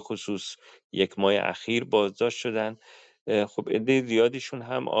و به خصوص یک ماه اخیر بازداشت شدن. خب عده زیادیشون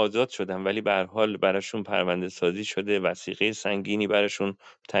هم آزاد شدن، ولی به هر حال براشون پرونده سازی شده، وثیقه سنگینی براشون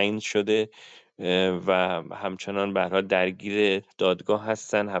تعیین شده و همچنان به هر حال درگیر دادگاه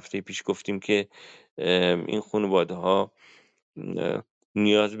هستن. هفته پیش گفتیم که این خانواده‌ها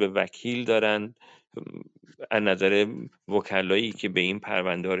نیاز به وکیل دارن. از نظر وکلایی که به این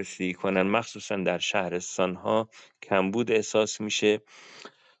پرونده ها رسیدگی کنن، مخصوصا در شهرستان ها، کمبود احساس میشه.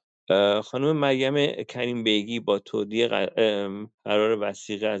 خانم مریم کریم بیگی با تودیع قرار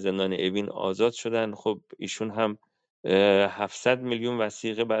وثیقه از زندان اوین آزاد شدن. خب ایشون هم 700 میلیون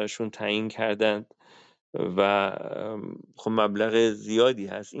وثیقه براشون تعیین کردند و خب مبلغ زیادی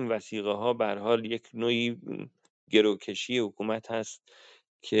هست. این وثیقه ها به هر حال یک نوعی گروکشی حکومت هست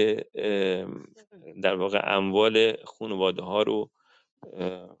که در واقع اموال خانواده ها رو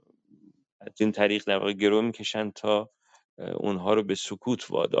از این طریق در واقع گرو میکشن تا اونها رو به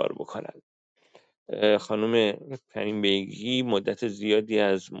سکوت وادار بکنن. خانم کریم بیگی مدت زیادی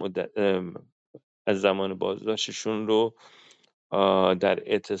از زمان بازداشتشون رو در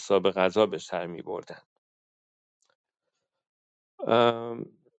اعتصاب غذا به سر می بردن.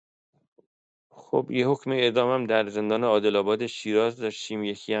 خب یه حکم اعدام هم در زندان عادل آباد شیراز داشتیم،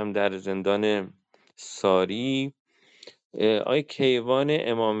 یکی هم در زندان ساری. آقای کیوان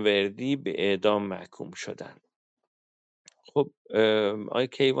اماموردی به اعدام محکوم شدن. خب آقای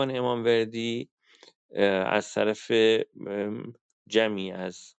کیوان اماموردی از طرف جمعی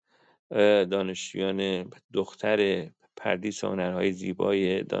از دانشجویان دختر پردیس هنرهای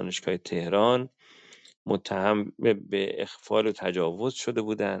زیبای دانشگاه تهران متهم به اخفال و تجاوز شده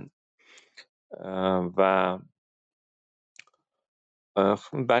بودند و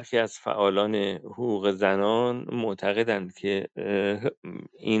برخی از فعالان حقوق زنان معتقدند که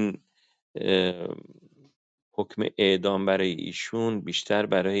این حکم اعدام برای ایشون بیشتر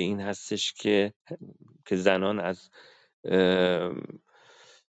برای این هستش که زنان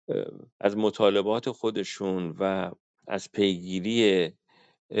از مطالبات خودشون و از پیگیری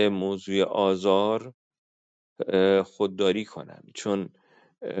موضوع آزار خودداری کنند، چون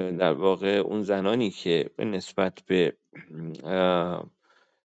در واقع اون زنانی که نسبت به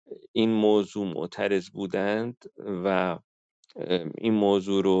این موضوع معترض بودند و این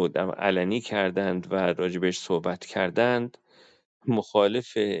موضوع رو علنی کردند و راجبش صحبت کردند،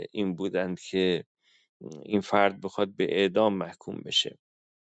 مخالف این بودند که این فرد بخواد به اعدام محکوم بشه.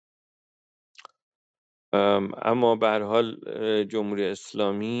 اما به هر حال جمهوری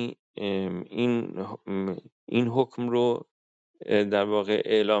اسلامی این حکم رو در واقع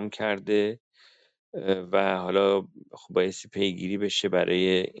اعلام کرده و حالا بایستی پیگیری بشه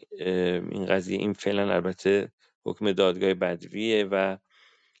برای این قضیه. این فعلا البته حکم دادگاه بدویه و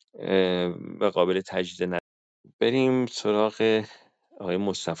قابل تجدید نظر. بریم سراغ آقای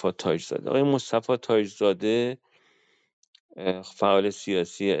مصطفی تاجزاده. آقای مصطفی تاجزاده فعال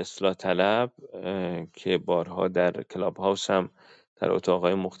سیاسی اصلاح طلب که بارها در کلاب هاوس هم در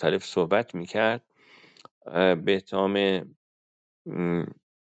اتاقهای مختلف صحبت میکرد، به اتهام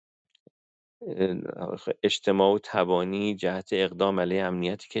اجتماع و تبانی جهت اقدام علیه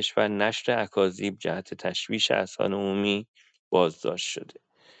امنیت کشور، نشر اکاذیب جهت تشویش اذهان عمومی بازداشت شده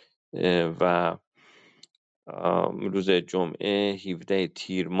و روز جمعه 17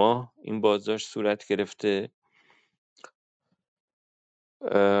 تیر ماه این بازداشت صورت گرفته.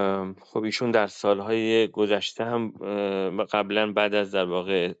 خب ایشون در سالهای گذشته هم قبلا بعد از در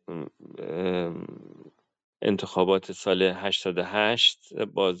واقع انتخابات سال 88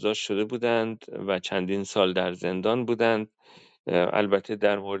 بازداشت شده بودند و چندین سال در زندان بودند. البته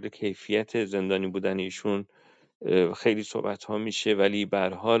در مورد کیفیت زندانی بودن ایشون خیلی صحبت ها میشه، ولی به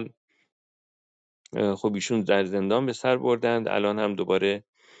هر حال خب ایشون در زندان به سر بردند. الان هم دوباره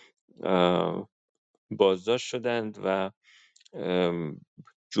بازداشت شدند و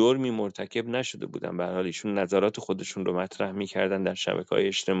جرمی مرتکب نشده بودن. به هر حال ایشون نظرات خودشون رو مطرح میکردن در شبکه‌های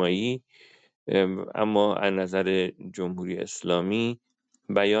اجتماعی، اما از نظر جمهوری اسلامی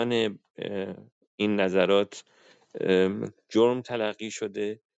بیان این نظرات جرم تلقی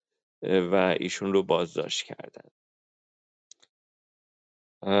شده و ایشون رو بازداشت کردن.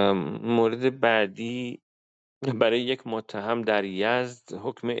 مورد بعدی، برای یک متهم در یزد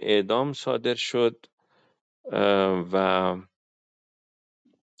حکم اعدام صادر شد و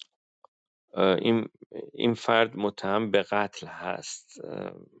این فرد متهم به قتل هست.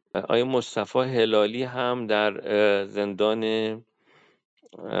 آقای مصطفی هلالی هم در زندان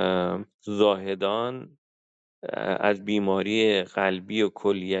زاهدان از بیماری قلبی و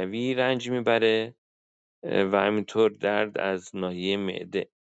کلیوی رنج میبره و همینطور درد از ناحیه معده.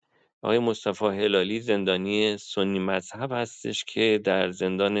 آقای مصطفی هلالی زندانی سنی مذهب هستش که در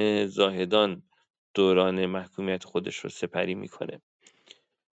زندان زاهدان دوران محکومیت خودش رو سپری میکنه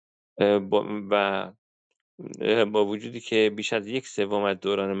و با وجودی که بیش از 1/3 از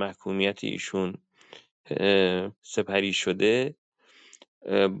دوران محکومیت ایشون سپری شده،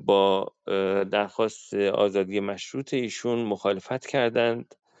 با درخواست آزادی مشروط ایشون مخالفت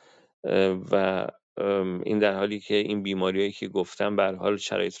کردند و این در حالی که این بیماریایی که گفتم به هر حال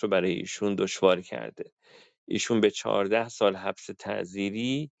شرایط رو برای ایشون دشوار کرده. ایشون به 14 سال حبس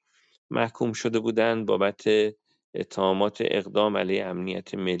تعزیری محکوم شده بودند بابت اتهامات اقدام علیه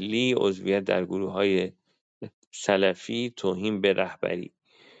امنیت ملی، عضویت در گروه‌های سلفی، توهین به رهبری.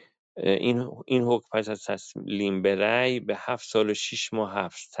 این حکم پس از تسلیم به رأی به 7 سال و 6 ماه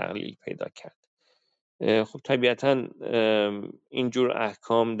حبس تقلیل پیدا کرد. خب طبیعتا اینجور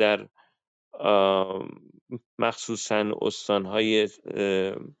احکام در مخصوصا استان‌هایی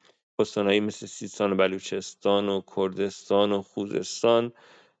مثل سیستان و بلوچستان و کردستان و خوزستان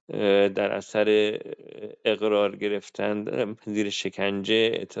در اثر اقرار گرفتن زیر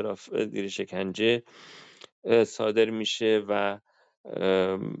شکنجه، اعتراف زیر شکنجه صادر میشه و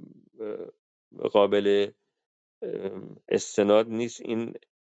قابل استناد نیست این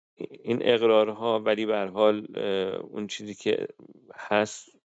اقرارها، ولی به هر حال اون چیزی که هست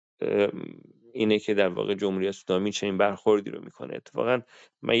اینه که در واقع جمهوری اسلامی چنین برخوردی رو میکنه. اتفاقا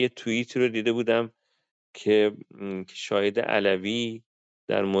من یه توییتی رو دیده بودم که شاهد علوی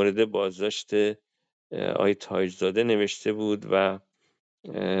در مورد بازداشت آقای تاجزاده نوشته بود و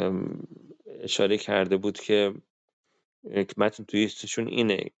اشاره کرده بود که متن توییتشون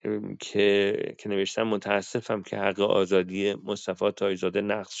اینه که نوشتم متاسفم که حق آزادی مصطفی تاجزاده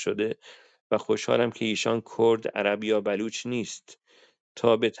نقض شده و خوشحالم که ایشان کرد، عرب یا بلوچ نیست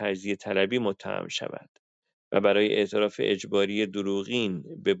تا به تجزیه طلبی متهم شود و برای اعتراف اجباری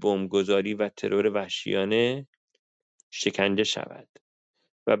دروغین به بمبگذاری و ترور وحشیانه شکنجه شود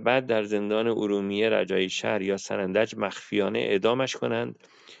و بعد در زندان ارومیه، رجایی شهر یا سنندج مخفیانه اعدامش کنند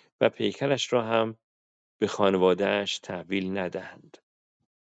و پیکرش را هم به خانواده‌اش تحویل ندهند.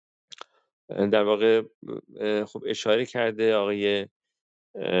 در واقع خب اشاره کرده آقای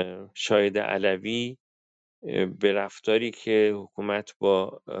شاهد علوی به رفتاری که حکومت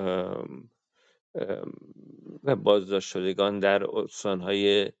با بازداشت شدگان در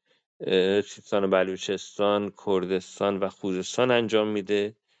استان‌های سیستان و بلوچستان، کردستان و خوزستان انجام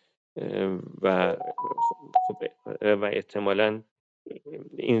میده و خب و احتمالاً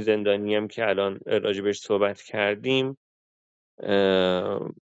این زندانی هم که الان راجبش صحبت کردیم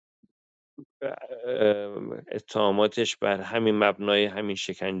اتهاماتش بر همین مبنای همین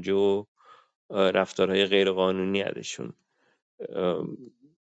شکنجه و رفتارهای غیرقانونی ازشون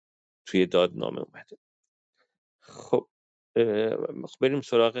توی دادنامه اومده. خب بریم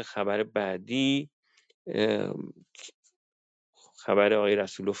سراغ خبر بعدی. خبر آقای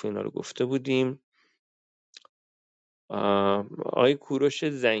رسولوف اینا رو گفته بودیم. آقای کوروش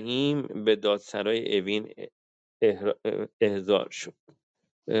زعیم به دادسرای اوین احضار شد.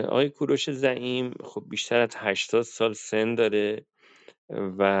 آقای کوروش زعیم خب بیشتر از 80 سال سن داره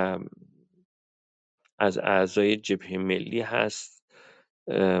و از اعضای جبهه ملی هست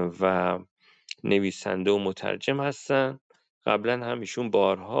و نویسنده و مترجم هستن. قبلا هم ایشون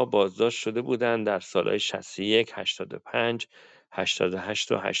بارها بازداشت شده بودن در سالهای 61 85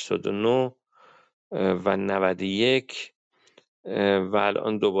 88 و 89 و 91 و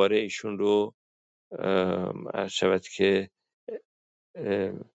الان دوباره ایشون رو عرض شود که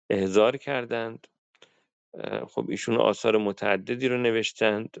احضار کردند. خب ایشون آثار متعددی رو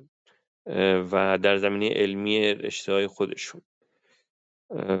نوشتند و در زمینه علمی رشته‌های خودشون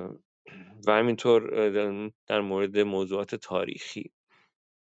و همینطور در مورد موضوعات تاریخی.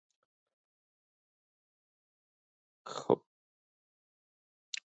 خب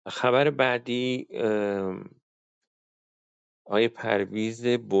خبر بعدی آقای پرویز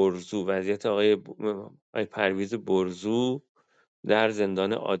برزو، وضعیت آقای پرویز برزو در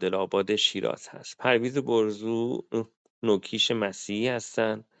زندان عادل آباد شیراز هست. پرویز برزو نوکیش مسیحی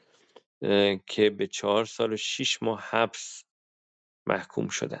هستند که به 4 سال و 6 ماه حبس محکوم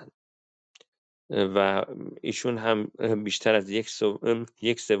شدند و ایشون هم بیشتر از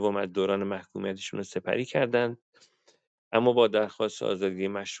 1/3 از دوران محکومیتشون رو سپری کردند، اما با درخواست آزادی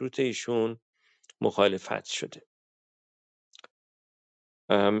مشروط ایشون مخالفت شده.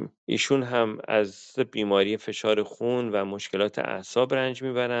 ایشون هم از بیماری فشار خون و مشکلات اعصاب رنج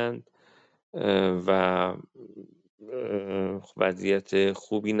میبرند و وضعیت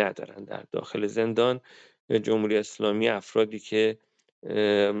خوبی ندارند. در داخل زندان جمهوری اسلامی افرادی که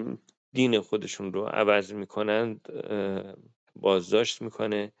دین خودشون رو عوض میکنند بازداشت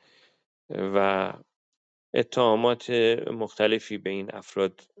میکنه و اتهامات مختلفی به این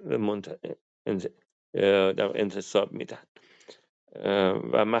افراد انتساب میدن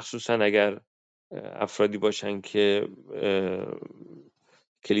و مخصوصا اگر افرادی باشن که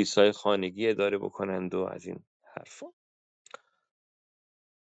کلیسای خانگی اداره بکنند و از این حرفا.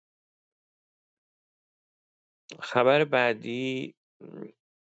 خبر بعدی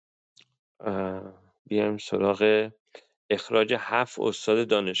بیایم سراغ اخراج 7 استاد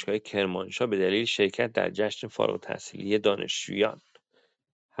دانشگاه کرمانشاه به دلیل شرکت در جشن فارغ التحصیلی دانشجویان.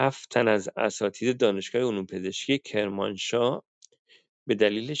 7 تن از اساتید دانشگاه علوم پزشکی کرمانشاه به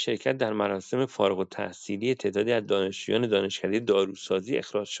دلیل شرکت در مراسم فارغ التحصیلی تعدادی از دانشجویان دانشکده داروسازی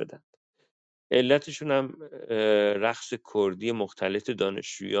اخراج شدند. علتشون هم رقص کردی مختلط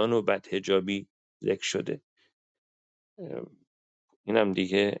دانشجویان و بدحجابی ذکر شده. این هم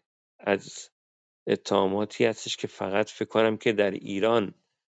دیگه از اتهاماتی هستش که فقط فکر کنم که در ایران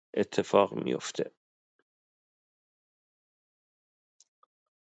اتفاق میفته.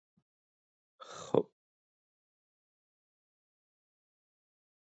 خب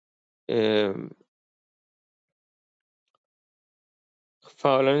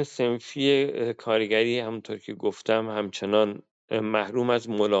فعالان صنفی کارگری همونطور که گفتم همچنان محروم از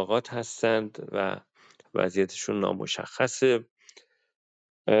ملاقات هستند و وضعیتشون نامشخصه.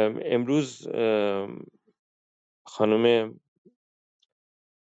 امروز خانم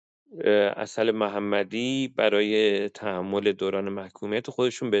عسل محمدی برای تحمل دوران محکومیت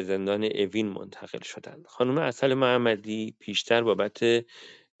خودشون به زندان اوین منتقل شدند. خانم عسل محمدی پیشتر بابت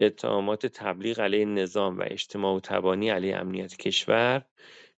اتهامات تبلیغ علیه نظام و اجتماع و تبانی علیه امنیت کشور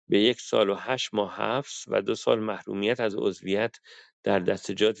به 1 سال و 8 ماه حبس و 2 سال محرومیت از عضویت در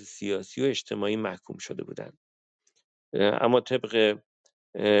دستجات سیاسی و اجتماعی محکوم شده بودند. اما طبق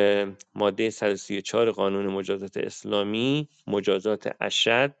ماده 134 قانون مجازات اسلامی مجازات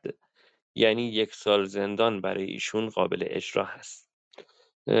اشد یعنی 1 سال زندان برای ایشون قابل اجرا هست.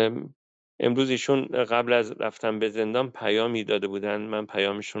 امروز ایشون قبل از رفتن به زندان پیامی داده بودن. من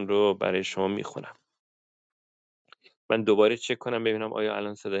پیامشون رو برای شما میخونم. من دوباره چک کنم ببینم آیا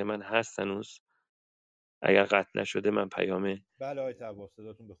الان صدای من هست هنوز. اگر قطع نشده من پیام بله آقای طباس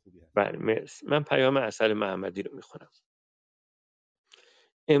صداتون به خوبی هست. بله مرسی. من پیام عسل محمدی رو میخونم.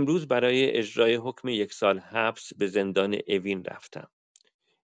 امروز برای اجرای حکم 1 سال حبس به زندان اوین رفتم.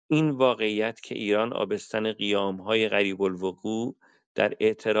 این واقعیت که ایران آبستن قیام‌های غریب الوقوع در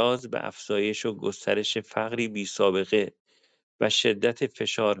اعتراض به افزایش و گسترش فقری بی‌سابقه و شدت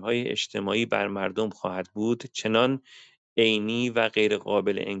فشارهای اجتماعی بر مردم خواهد بود چنان عینی و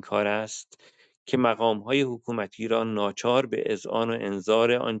غیرقابل انکار است که مقام‌های حکومتی را ناچار به اذعان و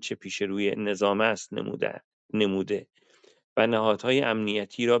انذار آنچه پیش روی نظام است نموده و نهادهای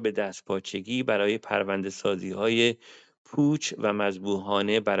امنیتی را به دستپاچگی برای پرونده‌سازی‌های پوچ و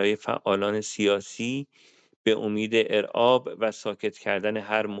مذبوحانه برای فعالان سیاسی به امید ارعاب و ساکت کردن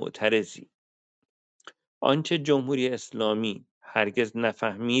هر معترضی. آنچه جمهوری اسلامی هرگز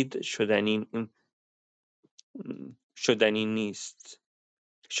نفهمید شدنی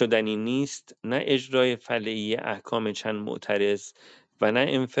نیست نه اجرای فعلی احکام چند معترض و نه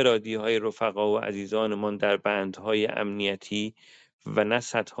انفرادی‌های رفقا و عزیزانمان در بندهای امنیتی و نه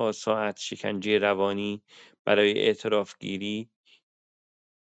صدها ساعت شکنجه روانی برای اعترافگیری.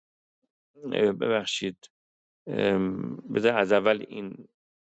 ببخشید بذار از اول این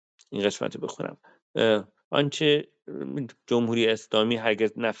قسمت رو بخونم. آنچه جمهوری اسلامی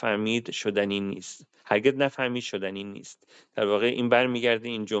هرگز نفهمید شدنی نیست. در واقع این برمیگرده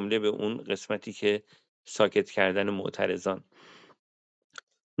این جمله به اون قسمتی که ساکت کردن معترضان.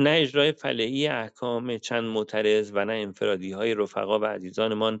 نه اجرای فعلی احکام چند معترض و نه انفرادی‌های رفقا و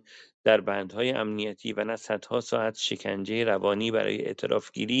عزیزانمان در بندهای امنیتی و نه صدها ساعت شکنجه روانی برای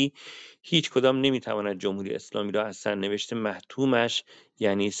اعترافگیری هیچ کدام نمیتواند جمهوری اسلامی را از سرنوشت محتومش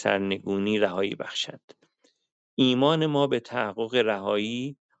یعنی سرنگونی رهایی بخشد. ایمان ما به تحقق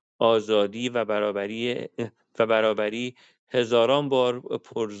رهایی، آزادی و برابری هزاران بار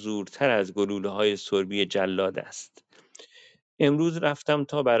پرزورتر از گلوله‌های سربی جلاد است. امروز رفتم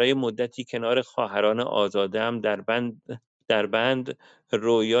تا برای مدتی کنار خواهران آزاده‌ام در بند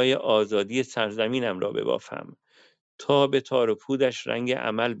رویای آزادی سرزمینم را ببافم تا به تار و پودش رنگ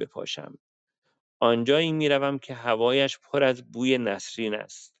عمل بپاشم. آنجایی میروم که هوایش پر از بوی نسرین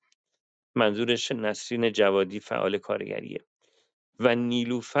است. منظورش نسرین جوادی فعال کارگریه و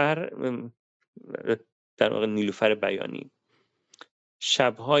نیلوفر، در واقع نیلوفر بیانی.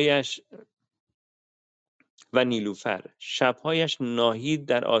 شبهایش ناهید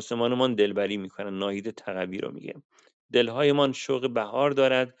در آسمانمان دلبری میکنن. ناهید تقوی رو میگه. دلهایمان شوق بهار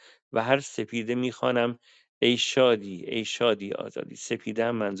دارد و هر سپیده میخوانم ای شادی ای شادی آزادی. سپیده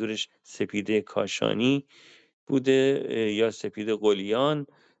هم منظورش سپیده کاشانی بوده یا سپیده قلیان،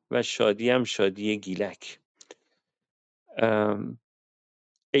 و شادی هم شادی گیلک.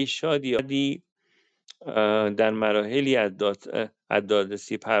 ای شادی آزادی در مراحلی از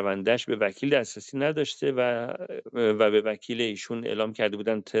دادرسی پروندهش به وکیل دسترسی نداشته و به وکیل ایشون اعلام کرده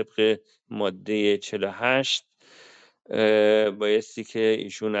بودن طبق ماده 48 بایستی که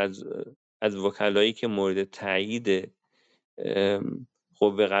ایشون از وکلایی که مورد تایید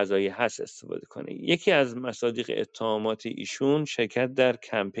قوه قضاییه هست استفاده کنه. یکی از مصادیق اتهامات ایشون شرکت در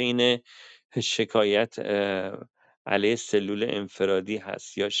کمپین شکایت علیه سلول انفرادی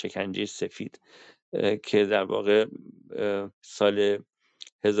هست یا شکنجه سفید که در واقع سال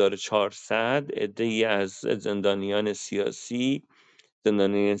 1400 عده‌ای از زندانیان سیاسی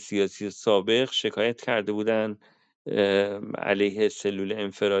سابق شکایت کرده بودند علیه سلول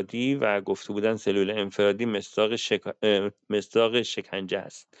انفرادی و گفته بودند سلول انفرادی مصداق شکنجه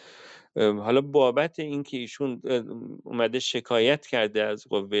است. حالا بابت اینکه ایشون اومده شکایت کرده از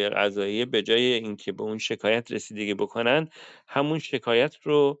قوه قضاییه، به جای اینکه به اون شکایت رسیدگی بکنن، همون شکایت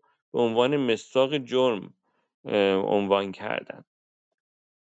رو به عنوان مصداق جرم عنوان کردن.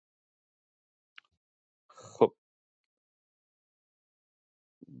 خب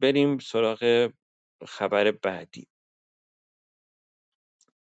بریم سراغ خبر بعدی.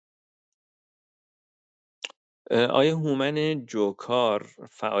 آقای هومن جوکار،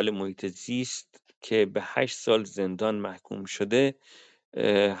 فعال محیط زیست که به 8 سال زندان محکوم شده،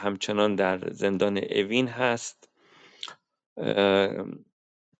 همچنان در زندان اوین هست.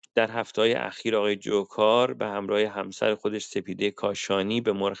 در هفته‌های اخیر آقای جوکار به همراه همسر خودش سپیده کاشانی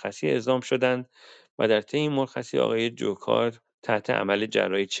به مرخصی اعزام شدند و در طی این مرخصی آقای جوکار تحت عمل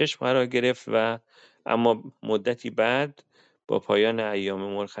جراحی چشم قرار گرفت و اما مدتی بعد با پایان ایام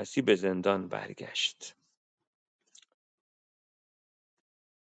مرخصی به زندان برگشت.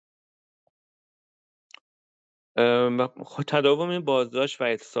 تداوم بازداشت و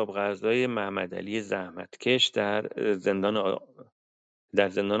اعتصاب غذای محمدعلی زحمتکش در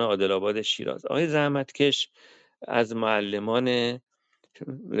زندان عادل‌آباد شیراز. آقای زحمتکش از معلمان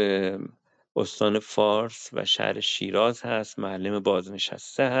استان فارس و شهر شیراز هست، معلم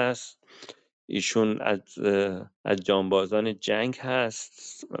بازنشسته هست. ایشون از جانبازان جنگ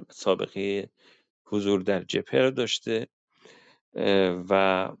هست، سابقه حضور در جبهه را داشته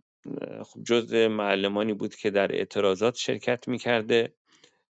و خب جزء معلمانی بود که در اعتراضات شرکت می‌کرده،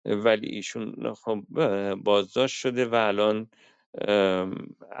 ولی ایشون خب بازداشت شده و الان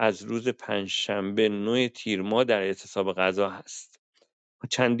از روز پنجشنبه 9 تیر ماه در اعتصاب غذا هست.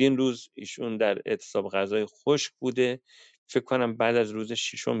 چندین روز ایشون در اعتصاب غذای خشک بوده. فکر کنم بعد از روز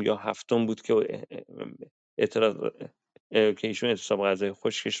ششم یا هفتم بود که اعتراض که ایشون اعتصاب غذای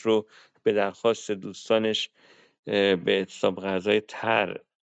خشکش رو به درخواست دوستانش به اعتصاب غذای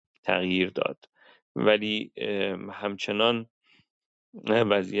تغییر داد، ولی همچنان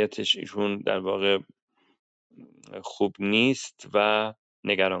وضعیتش ایشون در واقع خوب نیست و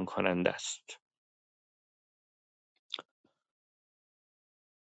نگران کننده است.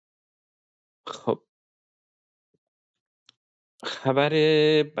 خب خبر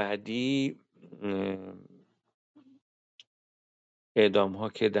بعدی اعدام ها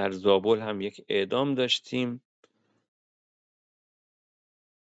که در زابل هم یک اعدام داشتیم.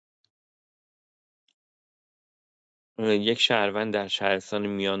 یک شهروند در شهرستان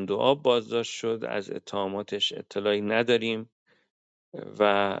میان دو آب بازداشت شد، از اتهاماتش اطلاعی نداریم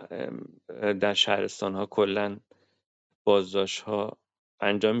و در شهرستان ها کلا بازداشت ها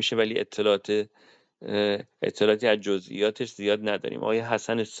انجام میشه ولی اطلاعاتی از جزئیاتش زیاد نداریم. آقای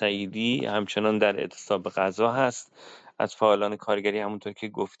حسن سعیدی همچنان در اعتصاب غذا هست، از فعالان کارگری همونطور که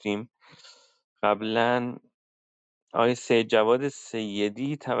گفتیم قبلا. آقای سید جواد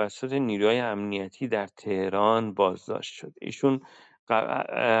سیدی توسط نیروهای امنیتی در تهران بازداشت شد. ایشون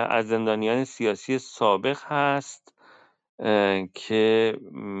از زندانیان سیاسی سابق هست که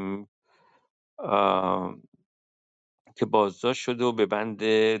بازداشت شده و به بند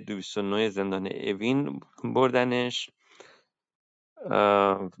 209 زندان اوین بردنش.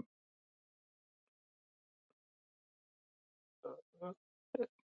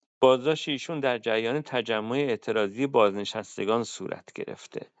 بازداشت ایشون در جریان تجمع اعتراضی بازنشستگان صورت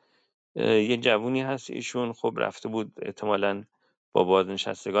گرفته. یه جوونی هست، ایشون خب رفته بود احتمالاً با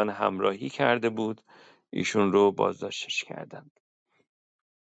بازنشستگان همراهی کرده بود، ایشون رو بازداشتش کردند.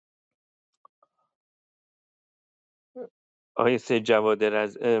 آقای سید جواد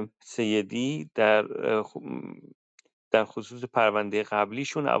سیدی در خصوص پرونده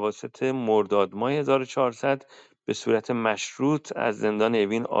قبلیشون اواسط مرداد ماه 1400 به صورت مشروط از زندان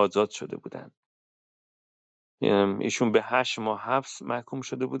اوین آزاد شده بودند. ایشون به 8 ماه حبس محکوم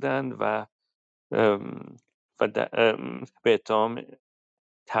شده بودند و ام، به اتهام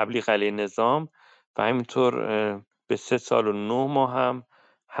تبلیغ علیه نظام و همینطور به 3 سال و 9 ماه هم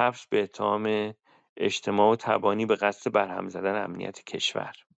حبس به اتهام اجتماع و تبانی به قصد برهم زدن امنیت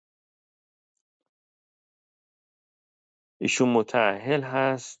کشور. ایشون متأهل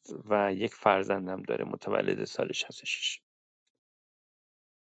هست و یک فرزندم داره متولد سال 66.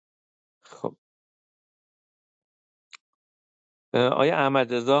 خب آیا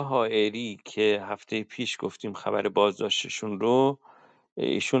احمدرضا حائری که هفته پیش گفتیم خبر بازداشتشون رو،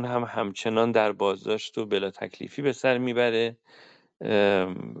 ایشون هم همچنان در بازداشت و بلا تکلیفی به سر میبره.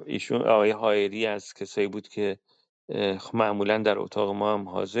 ایشون آقای حائری از کسایی بود که معمولا در اتاق ما هم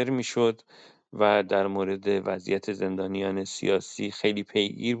حاضر میشد و در مورد وضعیت زندانیان سیاسی خیلی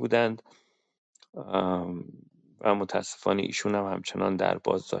پیگیر بودند و متاسفانه ایشون هم همچنان در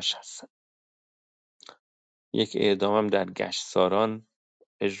بازداشت هستند. یک اعدام هم در گشتساران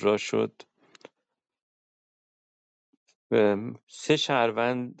اجرا شد. 3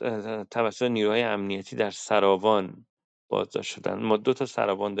 شهروند توسط نیروهای امنیتی در سراوان بازداشت شدند. ما 2 تا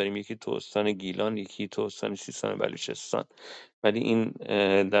سراوان داریم، یکی تو استان گیلان، یکی تو استان سیستان بلوچستان، ولی این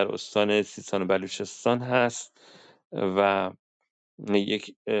در استان سیستان بلوچستان هست و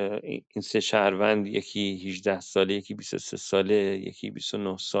این 3 شهروند، یکی 18 ساله، یکی 23 ساله، یکی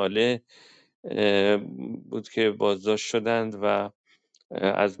 29 ساله بود که بازداشت شدند و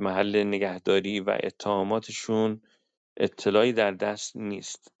از محل نگهداری و اتهاماتشون اطلاعی در دست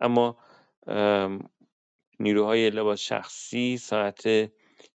نیست. اما نیروهای لباس شخصی ساعت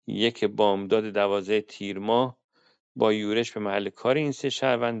 1 بامداد 12 تیر ماه با یورش به محل کار این 3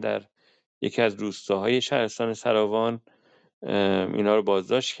 شهروند در یکی از روستاهای شهرستان سراوان اینا رو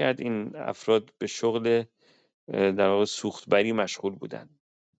بازداشت کرد. این افراد به شغل در واقع سوختبری مشغول بودند.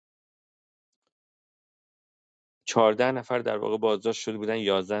 14 نفر در واقع بازداشت شده بودن،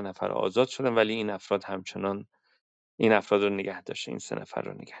 11 نفر آزاد شدن، ولی این افراد همچنان این افراد رو نگه داشتن، این 3 نفر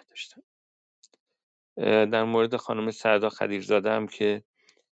رو نگه داشتن. در مورد خانم سعدا خدیرزاده هم که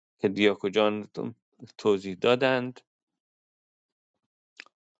دیاکو جان توضیح دادند،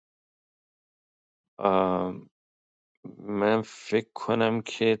 من فکر کنم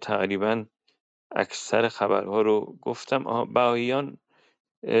که تقریبا اکثر خبرها رو گفتم. بهائیان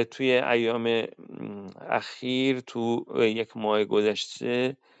توی ایام اخیر تو 1 ماه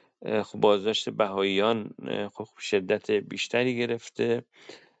گذشته خب بازداشت بهائیان خب شدت بیشتری گرفته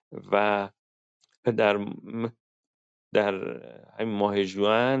و در همین ماه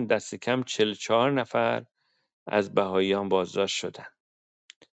ژوئن دست کم 44 نفر از بهائیان بازداشت شدند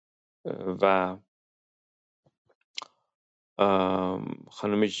و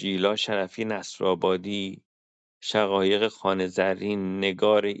خانم ژیلا شرفی نصرآبادی، شقایق خانه زرین،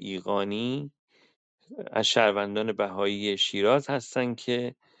 نگار ایقانی از شهروندان بهایی شیراز هستند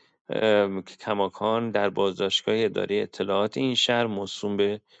که کماکان در بازداشتگاه اداره اطلاعات این شهر موسوم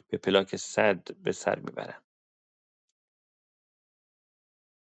به پلاک 100 به سر میبرند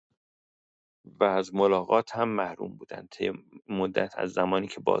و از ملاقات هم محروم بودند طی مدت از زمانی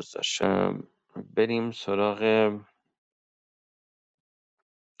که بازداشت شدند. بریم سراغ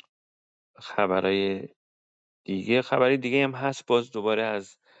خبرهای دیگه. خبری دیگه هم هست، باز دوباره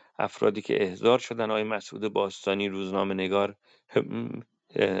از افرادی که احضار شدن. آقای مسعود باستانی روزنامه نگار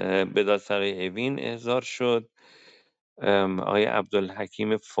به دادسرای اوین احضار شد. آقای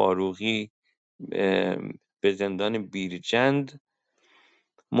عبدالحکیم فاروقی به زندان بیرجند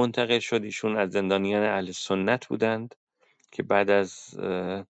منتقل شد. ایشون از زندانیان اهل سنت بودند که بعد از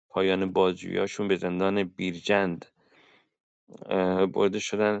پایان بازجویی‌هاشون به زندان بیرجند برده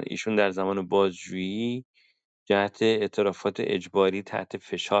شدن. ایشون در زمان بازجویی جهت اعترافات اجباری تحت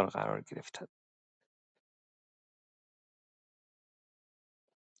فشار قرار گرفتند.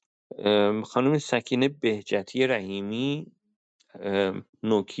 خانم سکینه بهجتی رحیمی،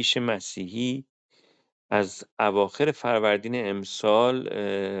 نوکیش مسیحی، از اواخر فروردین امسال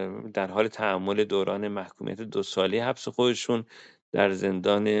در حال تحمل دوران محکومیت 2 ساله حبس خودشون در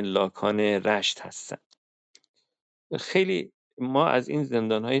زندان لاکان رشت هستند. خیلی ما از این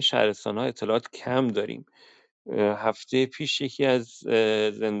زندان‌های شهرستان‌ها اطلاعات کم داریم. هفته پیش یکی از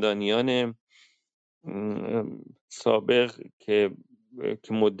زندانیان سابق که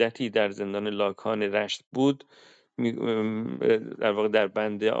مدتی در زندان لاکان رشت بود، در واقع در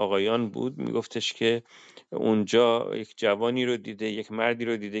بند آقایان بود، میگفتش که اونجا یک جوانی رو دیده، یک مردی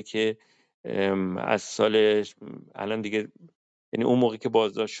رو دیده که از سال الان دیگه، یعنی اون موقع که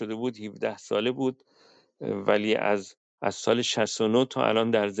بازداشت شده بود 17 ساله بود، ولی از سال 69 تا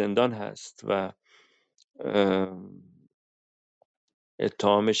الان در زندان هست و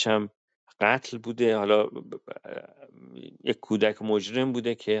اتهامش هم قتل بوده، حالا یک کودک مجرم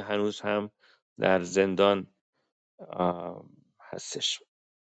بوده که هنوز هم در زندان هستش.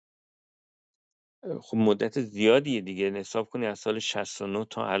 خب مدت زیادیه دیگه، حساب کنی از سال 69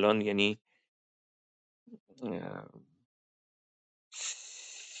 تا الان، یعنی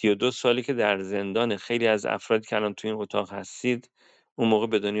 32 سالی که در زندان. خیلی از افرادی که الان تو این اتاق هستید اون موقع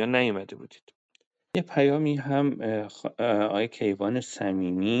به دنیا نیومده بودید. یه پیامی هم آقای کیوان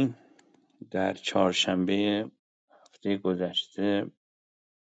صمیمی در چهارشنبه هفته گذشته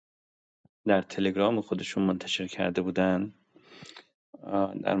در تلگرام خودشون منتشر کرده بودن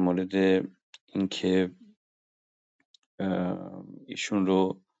در مورد اینکه ایشون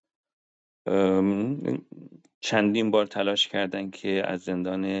رو چندین بار تلاش کردن که از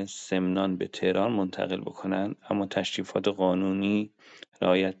زندان سمنان به تهران منتقل بکنن، اما تشریفات قانونی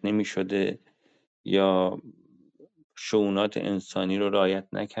رعایت نمی شده یا شؤونات انسانی رو رعایت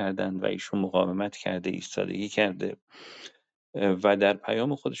نکردن و ایشون مقاومت کرده، ایستادگی کرده و در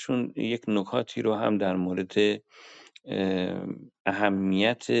پیام خودشون یک نکاتی رو هم در مورد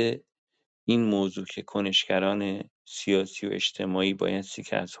اهمیت این موضوع که کنشگران سیاسی و اجتماعی بایستی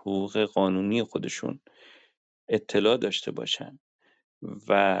که از حقوق قانونی خودشون اطلاع داشته باشن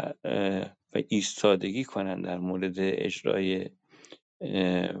و ایستادگی کنن در مورد اجرای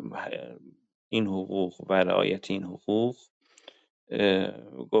این حقوق و رعایت این حقوق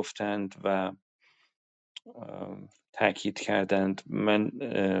گفتند و تاکید کردند. من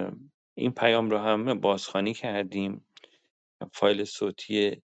این پیام رو هم بازخوانی کردیم، فایل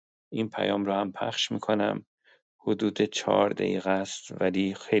صوتی این پیام رو هم پخش میکنم، حدود 4 دقیقه است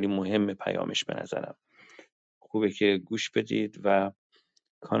ولی خیلی مهم پیامش. به نظرم خوبه که گوش بدید و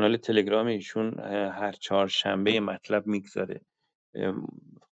کانال تلگرام ایشون هر چهارشنبه مطلب میگذاره،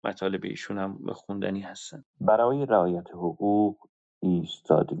 مطالب ایشون هم خوندنی هستن. برای رعایت حقوق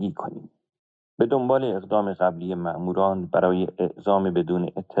ایستادگی کنیم. به دنبال اقدام قبلی مأموران برای اعزام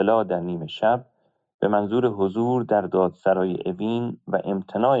بدون اطلاع در نیمه شب به منظور حضور در دادسرای اوین و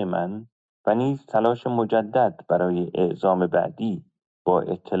امتناع من و نیز تلاش مجدد برای اعزام بعدی با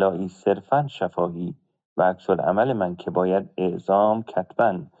اطلاعی صرفاً شفاهی و عکس‌العمل من که باید اعزام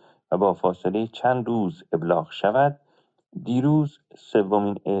کتباً و با فاصله چند روز ابلاغ شود، دیروز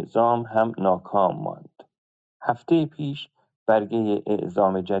سومین اعزام هم ناکام ماند. هفته پیش برگه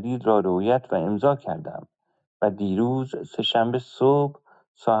اعزام جدید را رویت و امضا کردم و دیروز سه‌شنبه صبح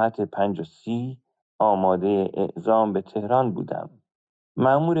ساعت 5:30 آماده اعزام به تهران بودم.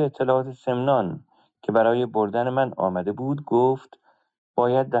 مأمور اطلاعات سمنان که برای بردن من آمده بود گفت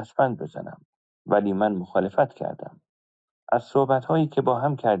باید دستبند بزنم، ولی من مخالفت کردم. از صحبت‌هایی که با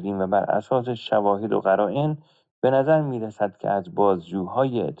هم کردیم و بر اساس شواهد و قرائن به نظر می‌رسد که از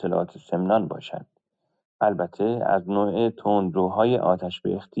بازجوهای اطلاعات سمنان باشد. البته از نوع تندروهای آتش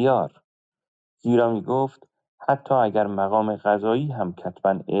به اختیار، زیرا می گفت حتی اگر مقام قضایی هم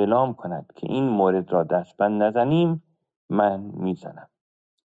کتباً اعلام کند که این مورد را دستبند نزنیم، من میزنم.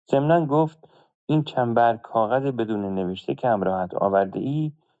 ضمناً گفت این چنبر کاغذ بدون نوشته که همراهت آورده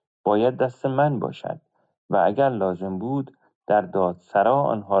ای باید دست من باشد و اگر لازم بود در دادسرا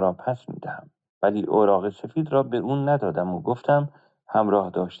آنها را پس میدهم. ولی اوراق سفید را به اون ندادم و گفتم همراه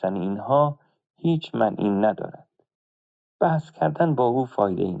داشتن اینها هیچ معنی ندارد. بحث کردن با او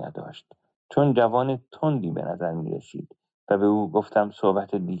فایده ای نداشت، چون جوان تندی به نظر می رسید و به او گفتم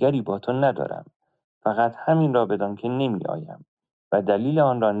صحبت دیگری با تو ندارم، فقط همین را بدان که نمی آیم و دلیل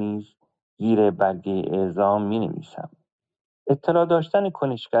آن را نیز زیر برگه اعزام می نویسم. اطلاع داشتن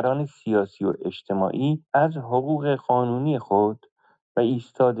کنشگران سیاسی و اجتماعی از حقوق قانونی خود و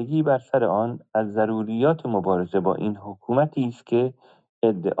ایستادگی بر سر آن از ضروریات مبارزه با این حکومتی است که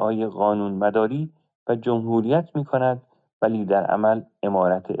ادعای قانون مداری و جمهوریت می کند ولی در عمل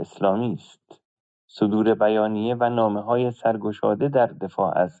امارت اسلامی است. صدور بیانیه و نامه‌های سرگشاده در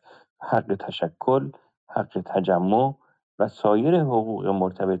دفاع از حق تشکل، حق تجمع و سایر حقوق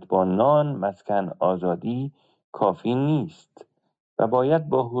مرتبط با نان، مسکن، آزادی کافی نیست و باید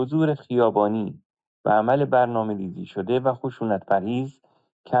با حضور خیابانی و عمل برنامه‌ریزی شده و خشونت پرهیز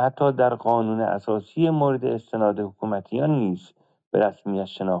که حتی در قانون اساسی مورد استناد حکومتیان نیز به رسمیت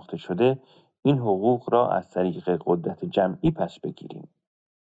شناخته شده این حقوق را از طریق قدرت جمعی پس بگیریم.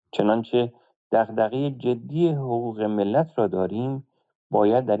 چنانچه دغدغه جدی حقوق ملت را داریم،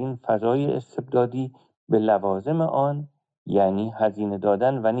 باید در این فضای استبدادی به لوازم آن، یعنی هزینه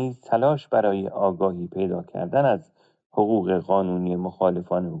دادن و نیز تلاش برای آگاهی پیدا کردن از حقوق قانونی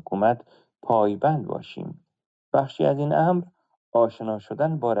مخالفان حکومت پایبند باشیم. بخشی از این امر آشنا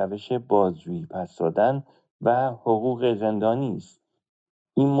شدن با روش بازجویی پس دادن و حقوق زندانی است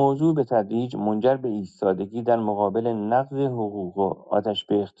این موضوع به تدریج منجر به ایستادگی در مقابل نقض حقوق و آتش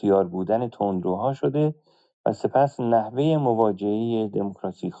به اختیار بودن تندروها شده و سپس نحوه مواجهه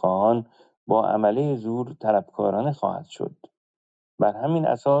دموکراسی خواهان با عمله زور طلبکارانه خواهد شد. بر همین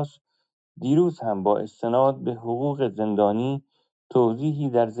اساس دیروز هم با استناد به حقوق زندانی توضیحی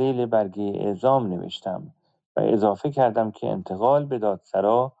در ذیل برگه اعزام نوشتم و اضافه کردم که انتقال به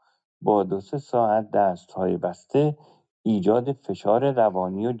دادسرا با 2-3 ساعت دستهای بسته ایجاد فشار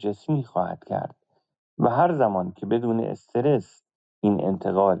روانی و جسمی خواهد کرد و هر زمان که بدون استرس این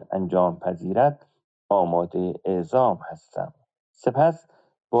انتقال انجام پذیرد آماده اعزام هستم. سپس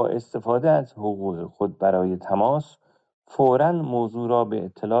با استفاده از حقوق خود برای تماس فوراً موضوع را به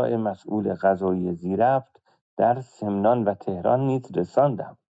اطلاع مسئول قضایی زیرفت در سمنان و تهران نیز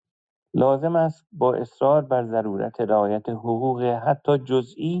رساندم. لازم است با اصرار بر ضرورت رعایت حقوق حتی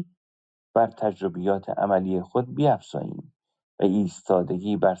جزئی بر تجربیات عملی خود بیفزاییم و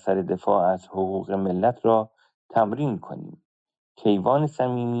ایستادگی بر سر دفاع از حقوق ملت را تمرین کنیم. کیوان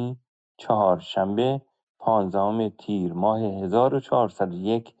صمیمی، چهارشنبه 15 تیر ماه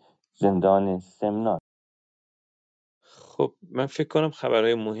 1401 زندان سمنان. خب من فکر کنم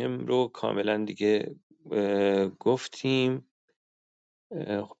خبرهای مهم رو کاملا دیگه گفتیم.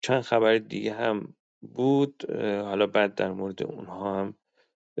 خب چند خبر دیگه هم بود، حالا بعد در مورد اونها هم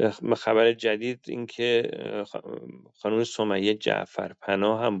خبر جدید این که خانم سمیه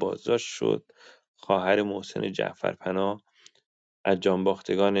جعفرپناه هم بازداشت شد، خواهر محسن جعفرپناه از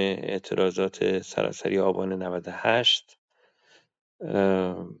جانباختگان اعتراضات سراسری آبان 98.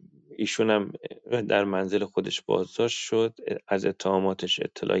 ایشون هم در منزل خودش بازداشت شد، از اتهاماتش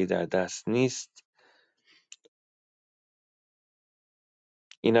اطلاعی در دست نیست.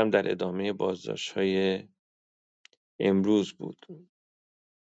 این هم در ادامه بازداشت‌های امروز بود.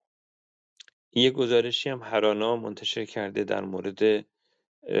 یه گزارشی هم هرانا منتشر کرده در مورد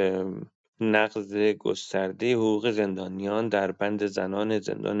نقض گسترده حقوق زندانیان در بند زنان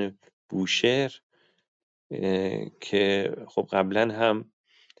زندان بوشهر که خب قبلا هم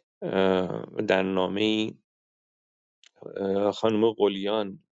در نامه‌ای خانم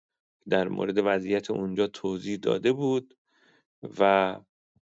قلیان در مورد وضعیت اونجا توضیح داده بود و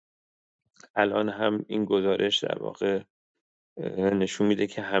الان هم این گزارش در واقع نشون میده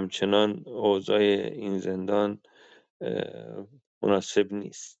که همچنان اوضاع این زندان مناسب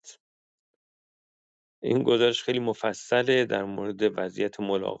نیست. این گزارش خیلی مفصله در مورد وضعیت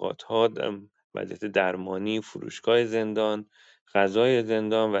ملاقات‌ها، وضعیت درمانی، فروشگاه زندان، غذای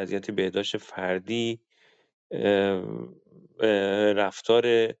زندان، وضعیت بهداشت فردی،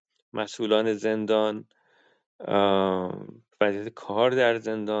 رفتار مسئولان زندان، وضعیت کار در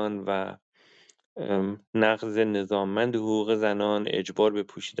زندان و نقض نظاممند حقوق زنان، اجبار به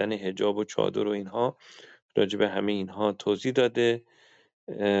پوشیدن حجاب و چادر و اینها، راجع به همه اینها توضیح داده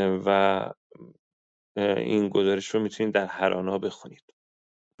و این گزارش رو میتونید در هرانا بخونید.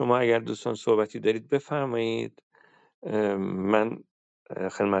 شما اگر دوستان صحبتی دارید بفرمایید، من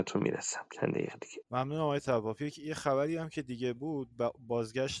خدمتتون میرسم چند دقیقه دیگه. ممنون آقای طوافی. یه خبری هم که دیگه بود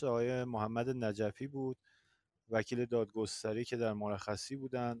بازگشت آقای محمد نجفی بود، وکیل دادگستری که در مرخصی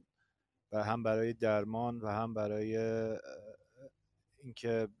بودن و هم برای درمان و هم برای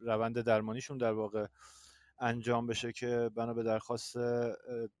اینکه روند درمانیشون در واقع انجام بشه که بنا به درخواست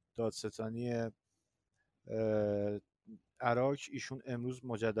دادستانی عراق ایشون امروز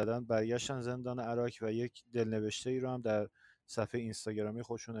مجددا برگشتن زندان عراق و یک دلنوشته ای رو هم در صفحه اینستاگرامی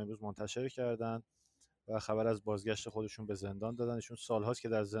خودشون امروز منتشر کردن و خبر از بازگشت خودشون به زندان دادن. ایشون سالهاست که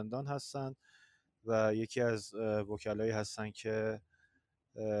در زندان هستن و یکی از وکلایی هستن که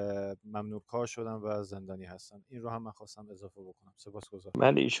ممنوع کار شدن و زندانی هستن. این رو هم من خواستم اضافه بکنم. سپاسگزارم.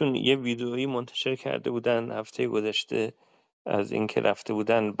 بله، ایشون یه ویدئویی منتشر کرده بودن هفته گذشته از اینکه رفته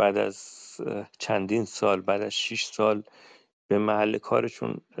بودن بعد از چندین سال، بعد از 6 سال به محل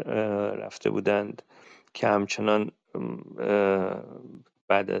کارشون رفته بودند که همچنان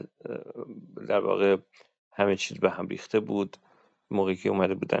بعد در واقع همه چیز به هم ریخته بود. موقعی که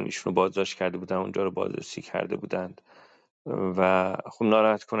اومده بودن ایشون رو بازداشت کرده بودن، اونجا رو بازرسی کرده بودند و خب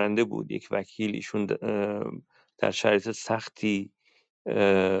ناراحت کننده بود. یک وکیل، ایشون در شرایط سختی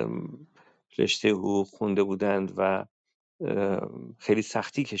رشته حقوق خونده بودند و خیلی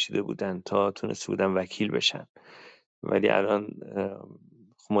سختی کشیده بودند تا تونسته بودن وکیل بشن، ولی الان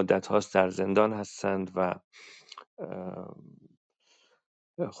مدت هاست در زندان هستند و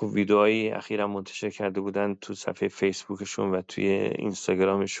خب ویدئوهایی اخیرا منتشر کرده بودن تو صفحه فیسبوکشون و توی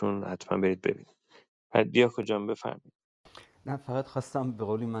اینستاگرامشون، حتما برید ببینید. دیاکو جان بفرمایید. نه، فقط خواستم به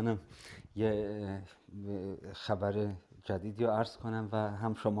قولی منم یه خبر جدیدی رو عرض کنم و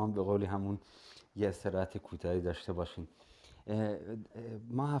هم شما هم به قولی همون یه استراحت کوتاهی داشته باشین.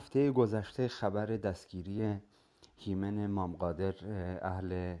 ما هفته گذشته خبر دستگیری هیمن مامقادر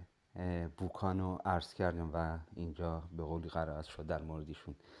اهل بوکان رو عرض کردیم و اینجا به قولی قرائت شد در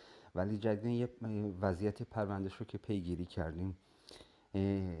موردشون، ولی جدیداً یه وضعیت پروندهش رو که پیگیری کردیم،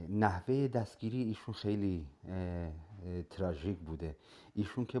 نحوه دستگیری ایشون خیلی تراژیک بوده.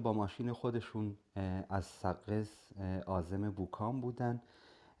 ایشون که با ماشین خودشون از سقز عازم بوکان بودن،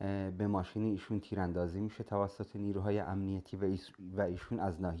 به ماشین ایشون تیراندازی میشه توسط نیروهای امنیتی و ایشون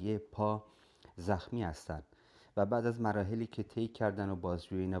از ناحیه پا زخمی هستند و بعد از مراحلی که طی کردن و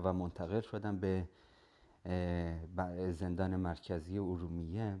بازجویی و منتقل شدن به زندان مرکزی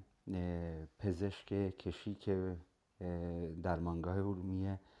ارومیه، پزشک کشی که درمانگاه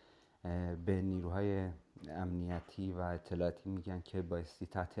ارومیه به نیروهای امنیتی و اطلاعاتی میگن که بایستی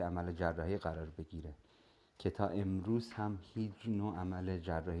تحت عمل جراحی قرار بگیره که تا امروز هم هیچ نوع عمل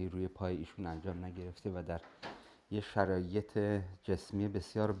جراحی روی پای ایشون انجام نگرفته و در یه شرایط جسمی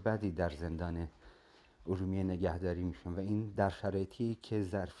بسیار بدی در زندان ارومیه نگهداری میشن و این در شرایطی که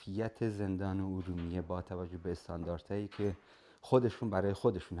ظرفیت زندان ارومیه با توجه به استانداردهایی که خودشون برای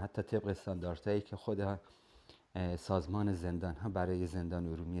خودشون، حتی طبق استانداردهایی که خود سازمان زندان ها برای زندان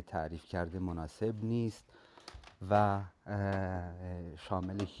ارومیه تعریف کرده مناسب نیست و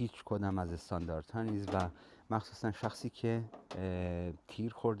شامل هیچ کدام از استانداردها نیست و مخصوصا شخصی که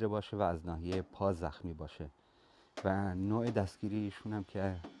تیر خورده باشه و از ناحیه پا زخمی باشه. و نوع دستگیری ایشون هم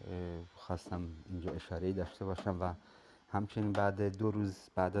که خواستم اینجا اشاره‌ای داشته باشم و همچنین بعد 2 روز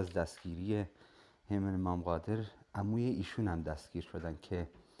بعد از دستگیری هیمن مامقادر، عموی ایشون هم دستگیر شدن که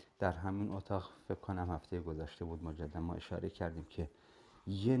در همین اتاق فکر کنم هفته گذشته بود مجددا ما اشاره کردیم که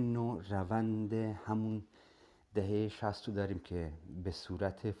یه نوع روند همون دهه 60 داریم که به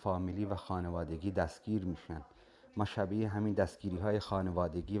صورت فامیلی و خانوادگی دستگیر میشن. ما شبیه همین دستگیری های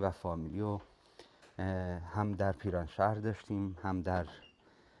خانوادگی و فامیلی رو هم در پیرانشهر داشتیم، هم در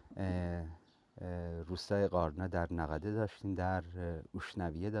روستای قارنا در نقده داشتیم، در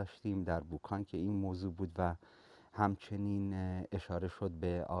اوشنویه داشتیم، در بوکان که این موضوع بود و همچنین اشاره شد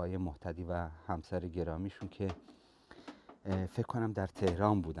به آقای مهتدی و همسر گرامیشون که فکر کنم در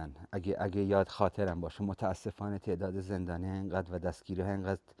تهران بودن اگه یاد خاطرم باشه. متاسفانه تعداد زندانی اینقدر و دستگیری ها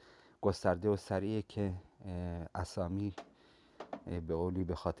اینقدر گسترده و سریعه که اسامی به قولی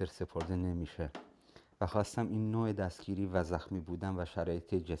به خاطر سپرده نمیشه و خواستم این نوع دستگیری و زخمی بودن و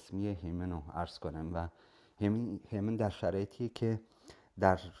شرایط جسمی هیمن رو عرض کنم. و هیمن در شرایطی که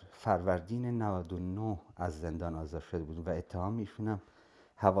در فروردین 99 از زندان آزاد شده بود و اتهام ایشون هم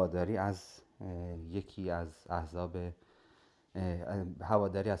هواداری از یکی از احزاب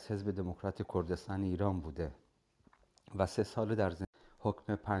هواداری از حزب دموکرات کردستان ایران بوده و 3 سال در زندان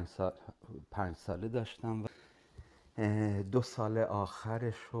حکم 5 ساله داشتم و 2 سال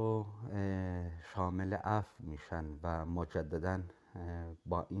آخرش رو شامل عفو میشن و مجددا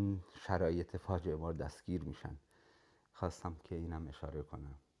با این شرایط فاجعه بار دستگیر میشن. خواستم که اینم اشاره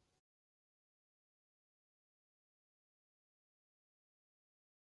کنم.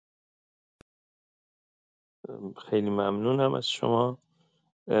 خیلی ممنونم از شما.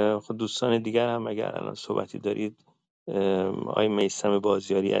 خود دوستان دیگر هم اگر الان صحبتی دارید، آقای میثم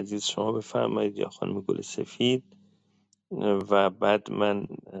بازیاری عزیز شما بفرمایید یا خانم گل سفید و بعد من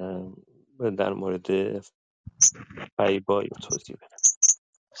در مورد فریبای توضیح بدم.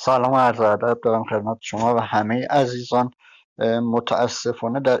 سلام و عرض ادب دارم خدمت شما و همه عزیزان.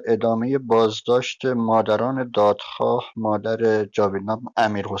 متاسفانه در ادامه بازداشت مادران دادخواه، مادر جاویدنام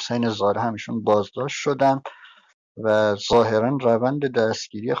امیرحسین زاده همیشون بازداشت شدن و ظاهرا روند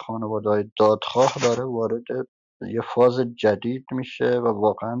دستگیری خانواده‌های دادخواه داره وارد یه فاز جدید میشه و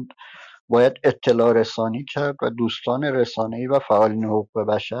واقعا باید اطلاع رسانی کرد و دوستان رسانه‌ای و فعالین حقوق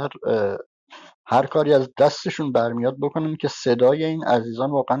بشر هر کاری از دستشون برمیاد بکنن که صدای این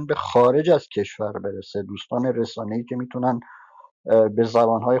عزیزان واقعا به خارج از کشور برسه. دوستان رسانه‌ای که میتونن به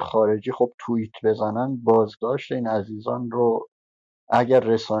زبانهای خارجی خب توییت بزنن، بازداشت این عزیزان رو اگر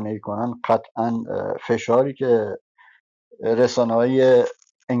رسانه‌ای کنن قطعا فشاری که رسانه‌های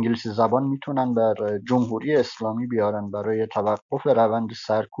انگلیسی زبان میتونن بر جمهوری اسلامی بیارن برای توقف روند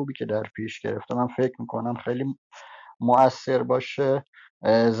سرکوبی که در پیش گرفته، من فکر میکنم خیلی مؤثر باشه.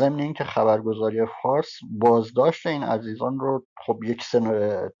 ضمن اینکه خبرگزاری فارس بازداشت این عزیزان رو خب یک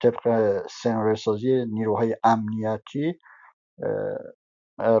طبق سناریوسازی نیروهای امنیتی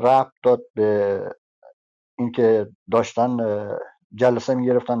ربط داد به اینکه داشتن جلسه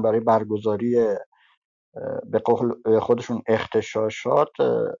میگرفتن برای برگزاری به قول خودشون اغتشاشات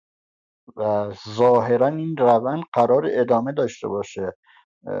و ظاهرا این روند قرار ادامه داشته باشه.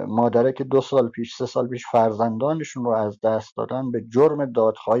 مادره که 2 سال پیش 3 سال پیش فرزندانشون رو از دست دادن به جرم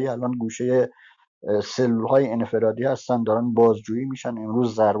دادخواهی الان گوشه سلولهای انفرادی هستن، دارن بازجویی میشن.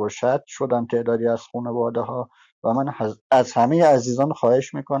 امروز ضرب و شتم شدن تعدادی از خانواده ها و من از همه عزیزان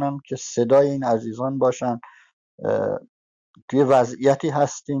خواهش میکنم که صدای این عزیزان باشن. توی وضعیتی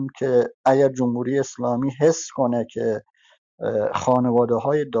هستیم که اگر جمهوری اسلامی حس کنه که خانواده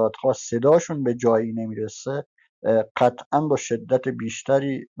های دادخواه صداشون به جایی نمیرسه، قطعا با شدت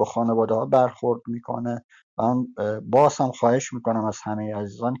بیشتری با خانواده ها برخورد میکنه. و من باز هم خواهش میکنم از همه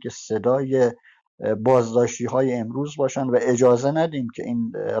عزیزان که صدای بازداشتی های امروز باشن و اجازه ندیم که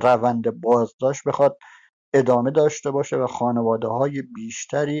این روند بازداشت بخواد ادامه داشته باشه و خانواده های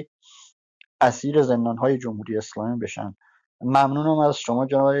بیشتری اسیر زندان های جمهوری اسلامی بشن. ممنونم از شما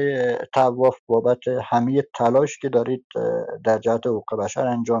جناب طواف بابت همه تلاش که دارید در جهت حقوق بشر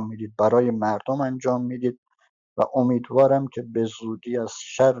انجام میدید، برای مردم انجام میدید و امیدوارم که به زودی از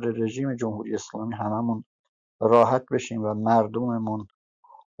شر رژیم جمهوری اسلامی هممون راحت بشیم و مردممون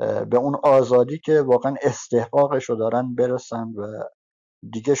به اون آزادی که واقعا استحقاقش رو دارن برسن و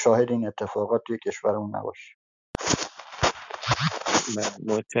دیگه شاهد این اتفاقات توی کشورمون نباشیم.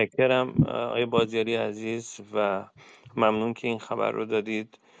 متشکرم آقای بازیاری عزیز و ممنون که این خبر رو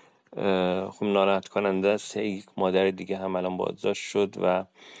دادید. خب ناراحت کننده است، یک مادر دیگه هم الان بازداشت شد و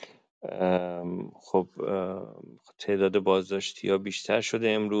خب تعداد بازداشتی ها بیشتر شده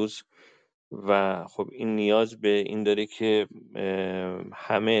امروز و خب این نیاز به این داره که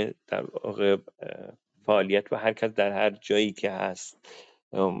همه در واقع فعالیت و هر کس در هر جایی که هست،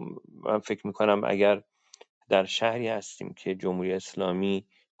 من فکر میکنم اگر در شهری هستیم که جمهوری اسلامی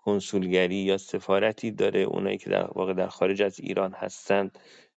کنسولگری یا سفارتی داره، اونایی که در واقع در خارج از ایران هستند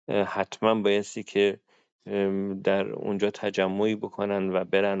حتما بایستی که در اونجا تجمعی بکنن و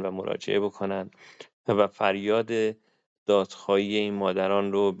برن و مراجعه بکنن و فریاد دادخواهی این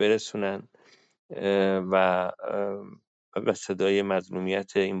مادران رو برسونن و صدای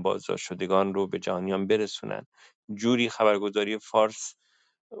مظلومیت این بازداشت شدگان رو به جهانیان برسونن. جوری خبرگزاری فارس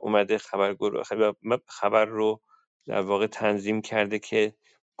اومده خبر رو در واقع تنظیم کرده که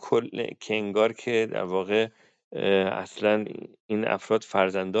انگار که در واقع اصلا این افراد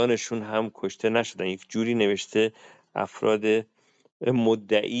فرزندانشون هم کشته نشدن. یک جوری نوشته افراد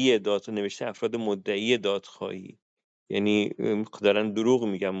مدعی دادخواهی، یعنی دارن دروغ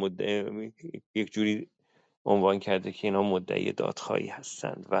میگن. یک جوری عنوان کرده که اینا مدعی دادخواهی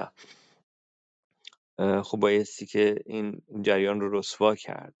هستند و خب بایستی که این جریان رو رسوا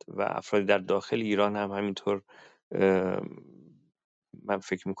کرد و افراد در داخل ایران هم همینطور. من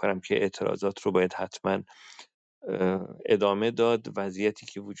فکر میکنم که اعتراضات رو باید حتما ادامه داد. وضعیتی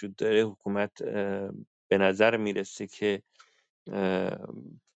که وجود داره، حکومت به نظر میرسه که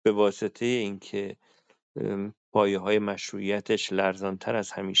به واسطه اینکه پایه‌های مشروعیتش لرزانتر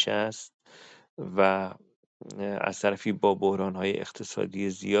از همیشه است و از طرفی با بحران‌های اقتصادی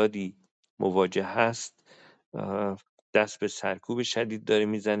زیادی مواجه هست، دست به سرکوب شدید داره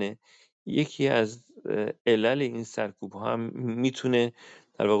میزنه. یکی از علل این سرکوب ها هم میتونه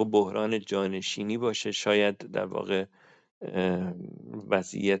در واقع بحران جانشینی باشه. شاید در واقع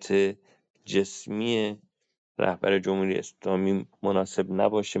وضعیت جسمی رهبر جمهوری اسلامی مناسب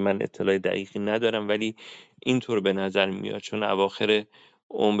نباشه، من اطلاع دقیقی ندارم، ولی اینطور به نظر میاد، چون اواخر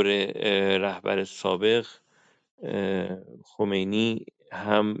عمر رهبر سابق خمینی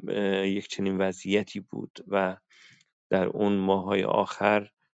هم یک چنین وضعیتی بود و در اون ماه‌های آخر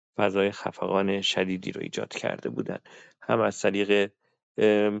فضای خفقان شدیدی رو ایجاد کرده بودند، هم از طریق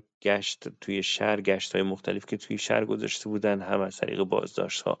گشت توی شهر، گشت‌های مختلف که توی شهر گذاشته بودن، هم از طریق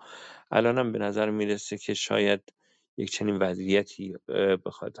بازداشت‌ها. الان هم به نظر میرسه که شاید یک چنین وضعیتی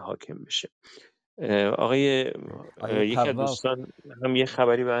بخواد حاکم بشه. آقای آیه یکی از طواف، دوستان هم یه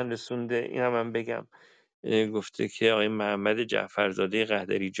خبری به من رسونده، این هم من بگم. گفته که آقای محمد جعفرزاده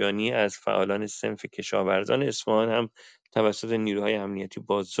قهدریجانی از فعالان صنف کشاورزان اصفهان هم توسط نیروهای امنیتی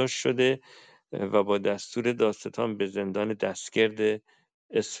بازداشت شده و با دستور دادستان به زندان دستگرد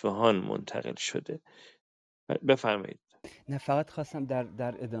اصفهان منتقل شده. بفرمایید. نه فقط خواستم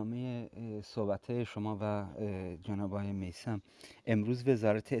در ادامه صحبت شما و جناب آقای میثم، امروز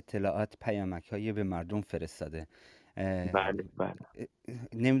وزارت اطلاعات پیامک‌های به مردم فرستاده. بله بله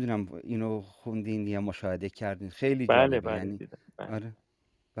نمیدونم اینو خوندین یا مشاهده کردین، خیلی بله جالبه. بله یعنی دیدم. بله آره،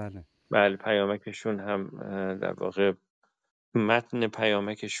 بله بله پیامکشون هم در واقع متن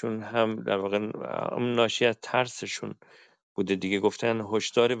پیامکشون هم در واقع ناشی از ترسشون بوده دیگه. گفتن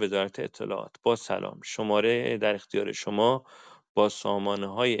هشدار وزارت اطلاعات: با سلام، شماره در اختیار شما با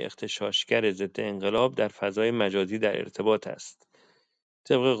سامانه‌های اغتشاشگر ضد انقلاب در فضای مجازی در ارتباط است.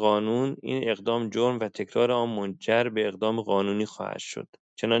 طبق قانون این اقدام جرم و تکرار آن منجر به اقدام قانونی خواهد شد.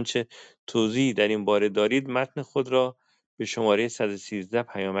 چنانچه توضیحی در این باره دارید متن خود را به شماره 113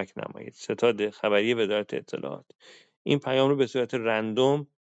 پیامک نمایید. ستاد خبری وزارت اطلاعات این پیام رو به صورت رندوم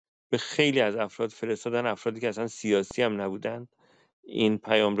به خیلی از افراد فرستادن. افرادی که اصلا سیاسی هم نبودن این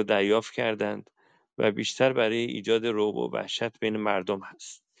پیام رو دریافت کردند و بیشتر برای ایجاد رعب و وحشت بین مردم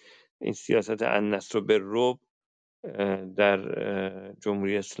هست. این سیاست النصر بالرعب در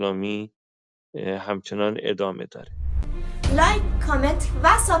جمهوری اسلامی همچنان ادامه داره. لایک، کامنت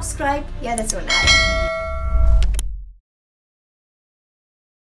و سابسکرایب یادتون نره.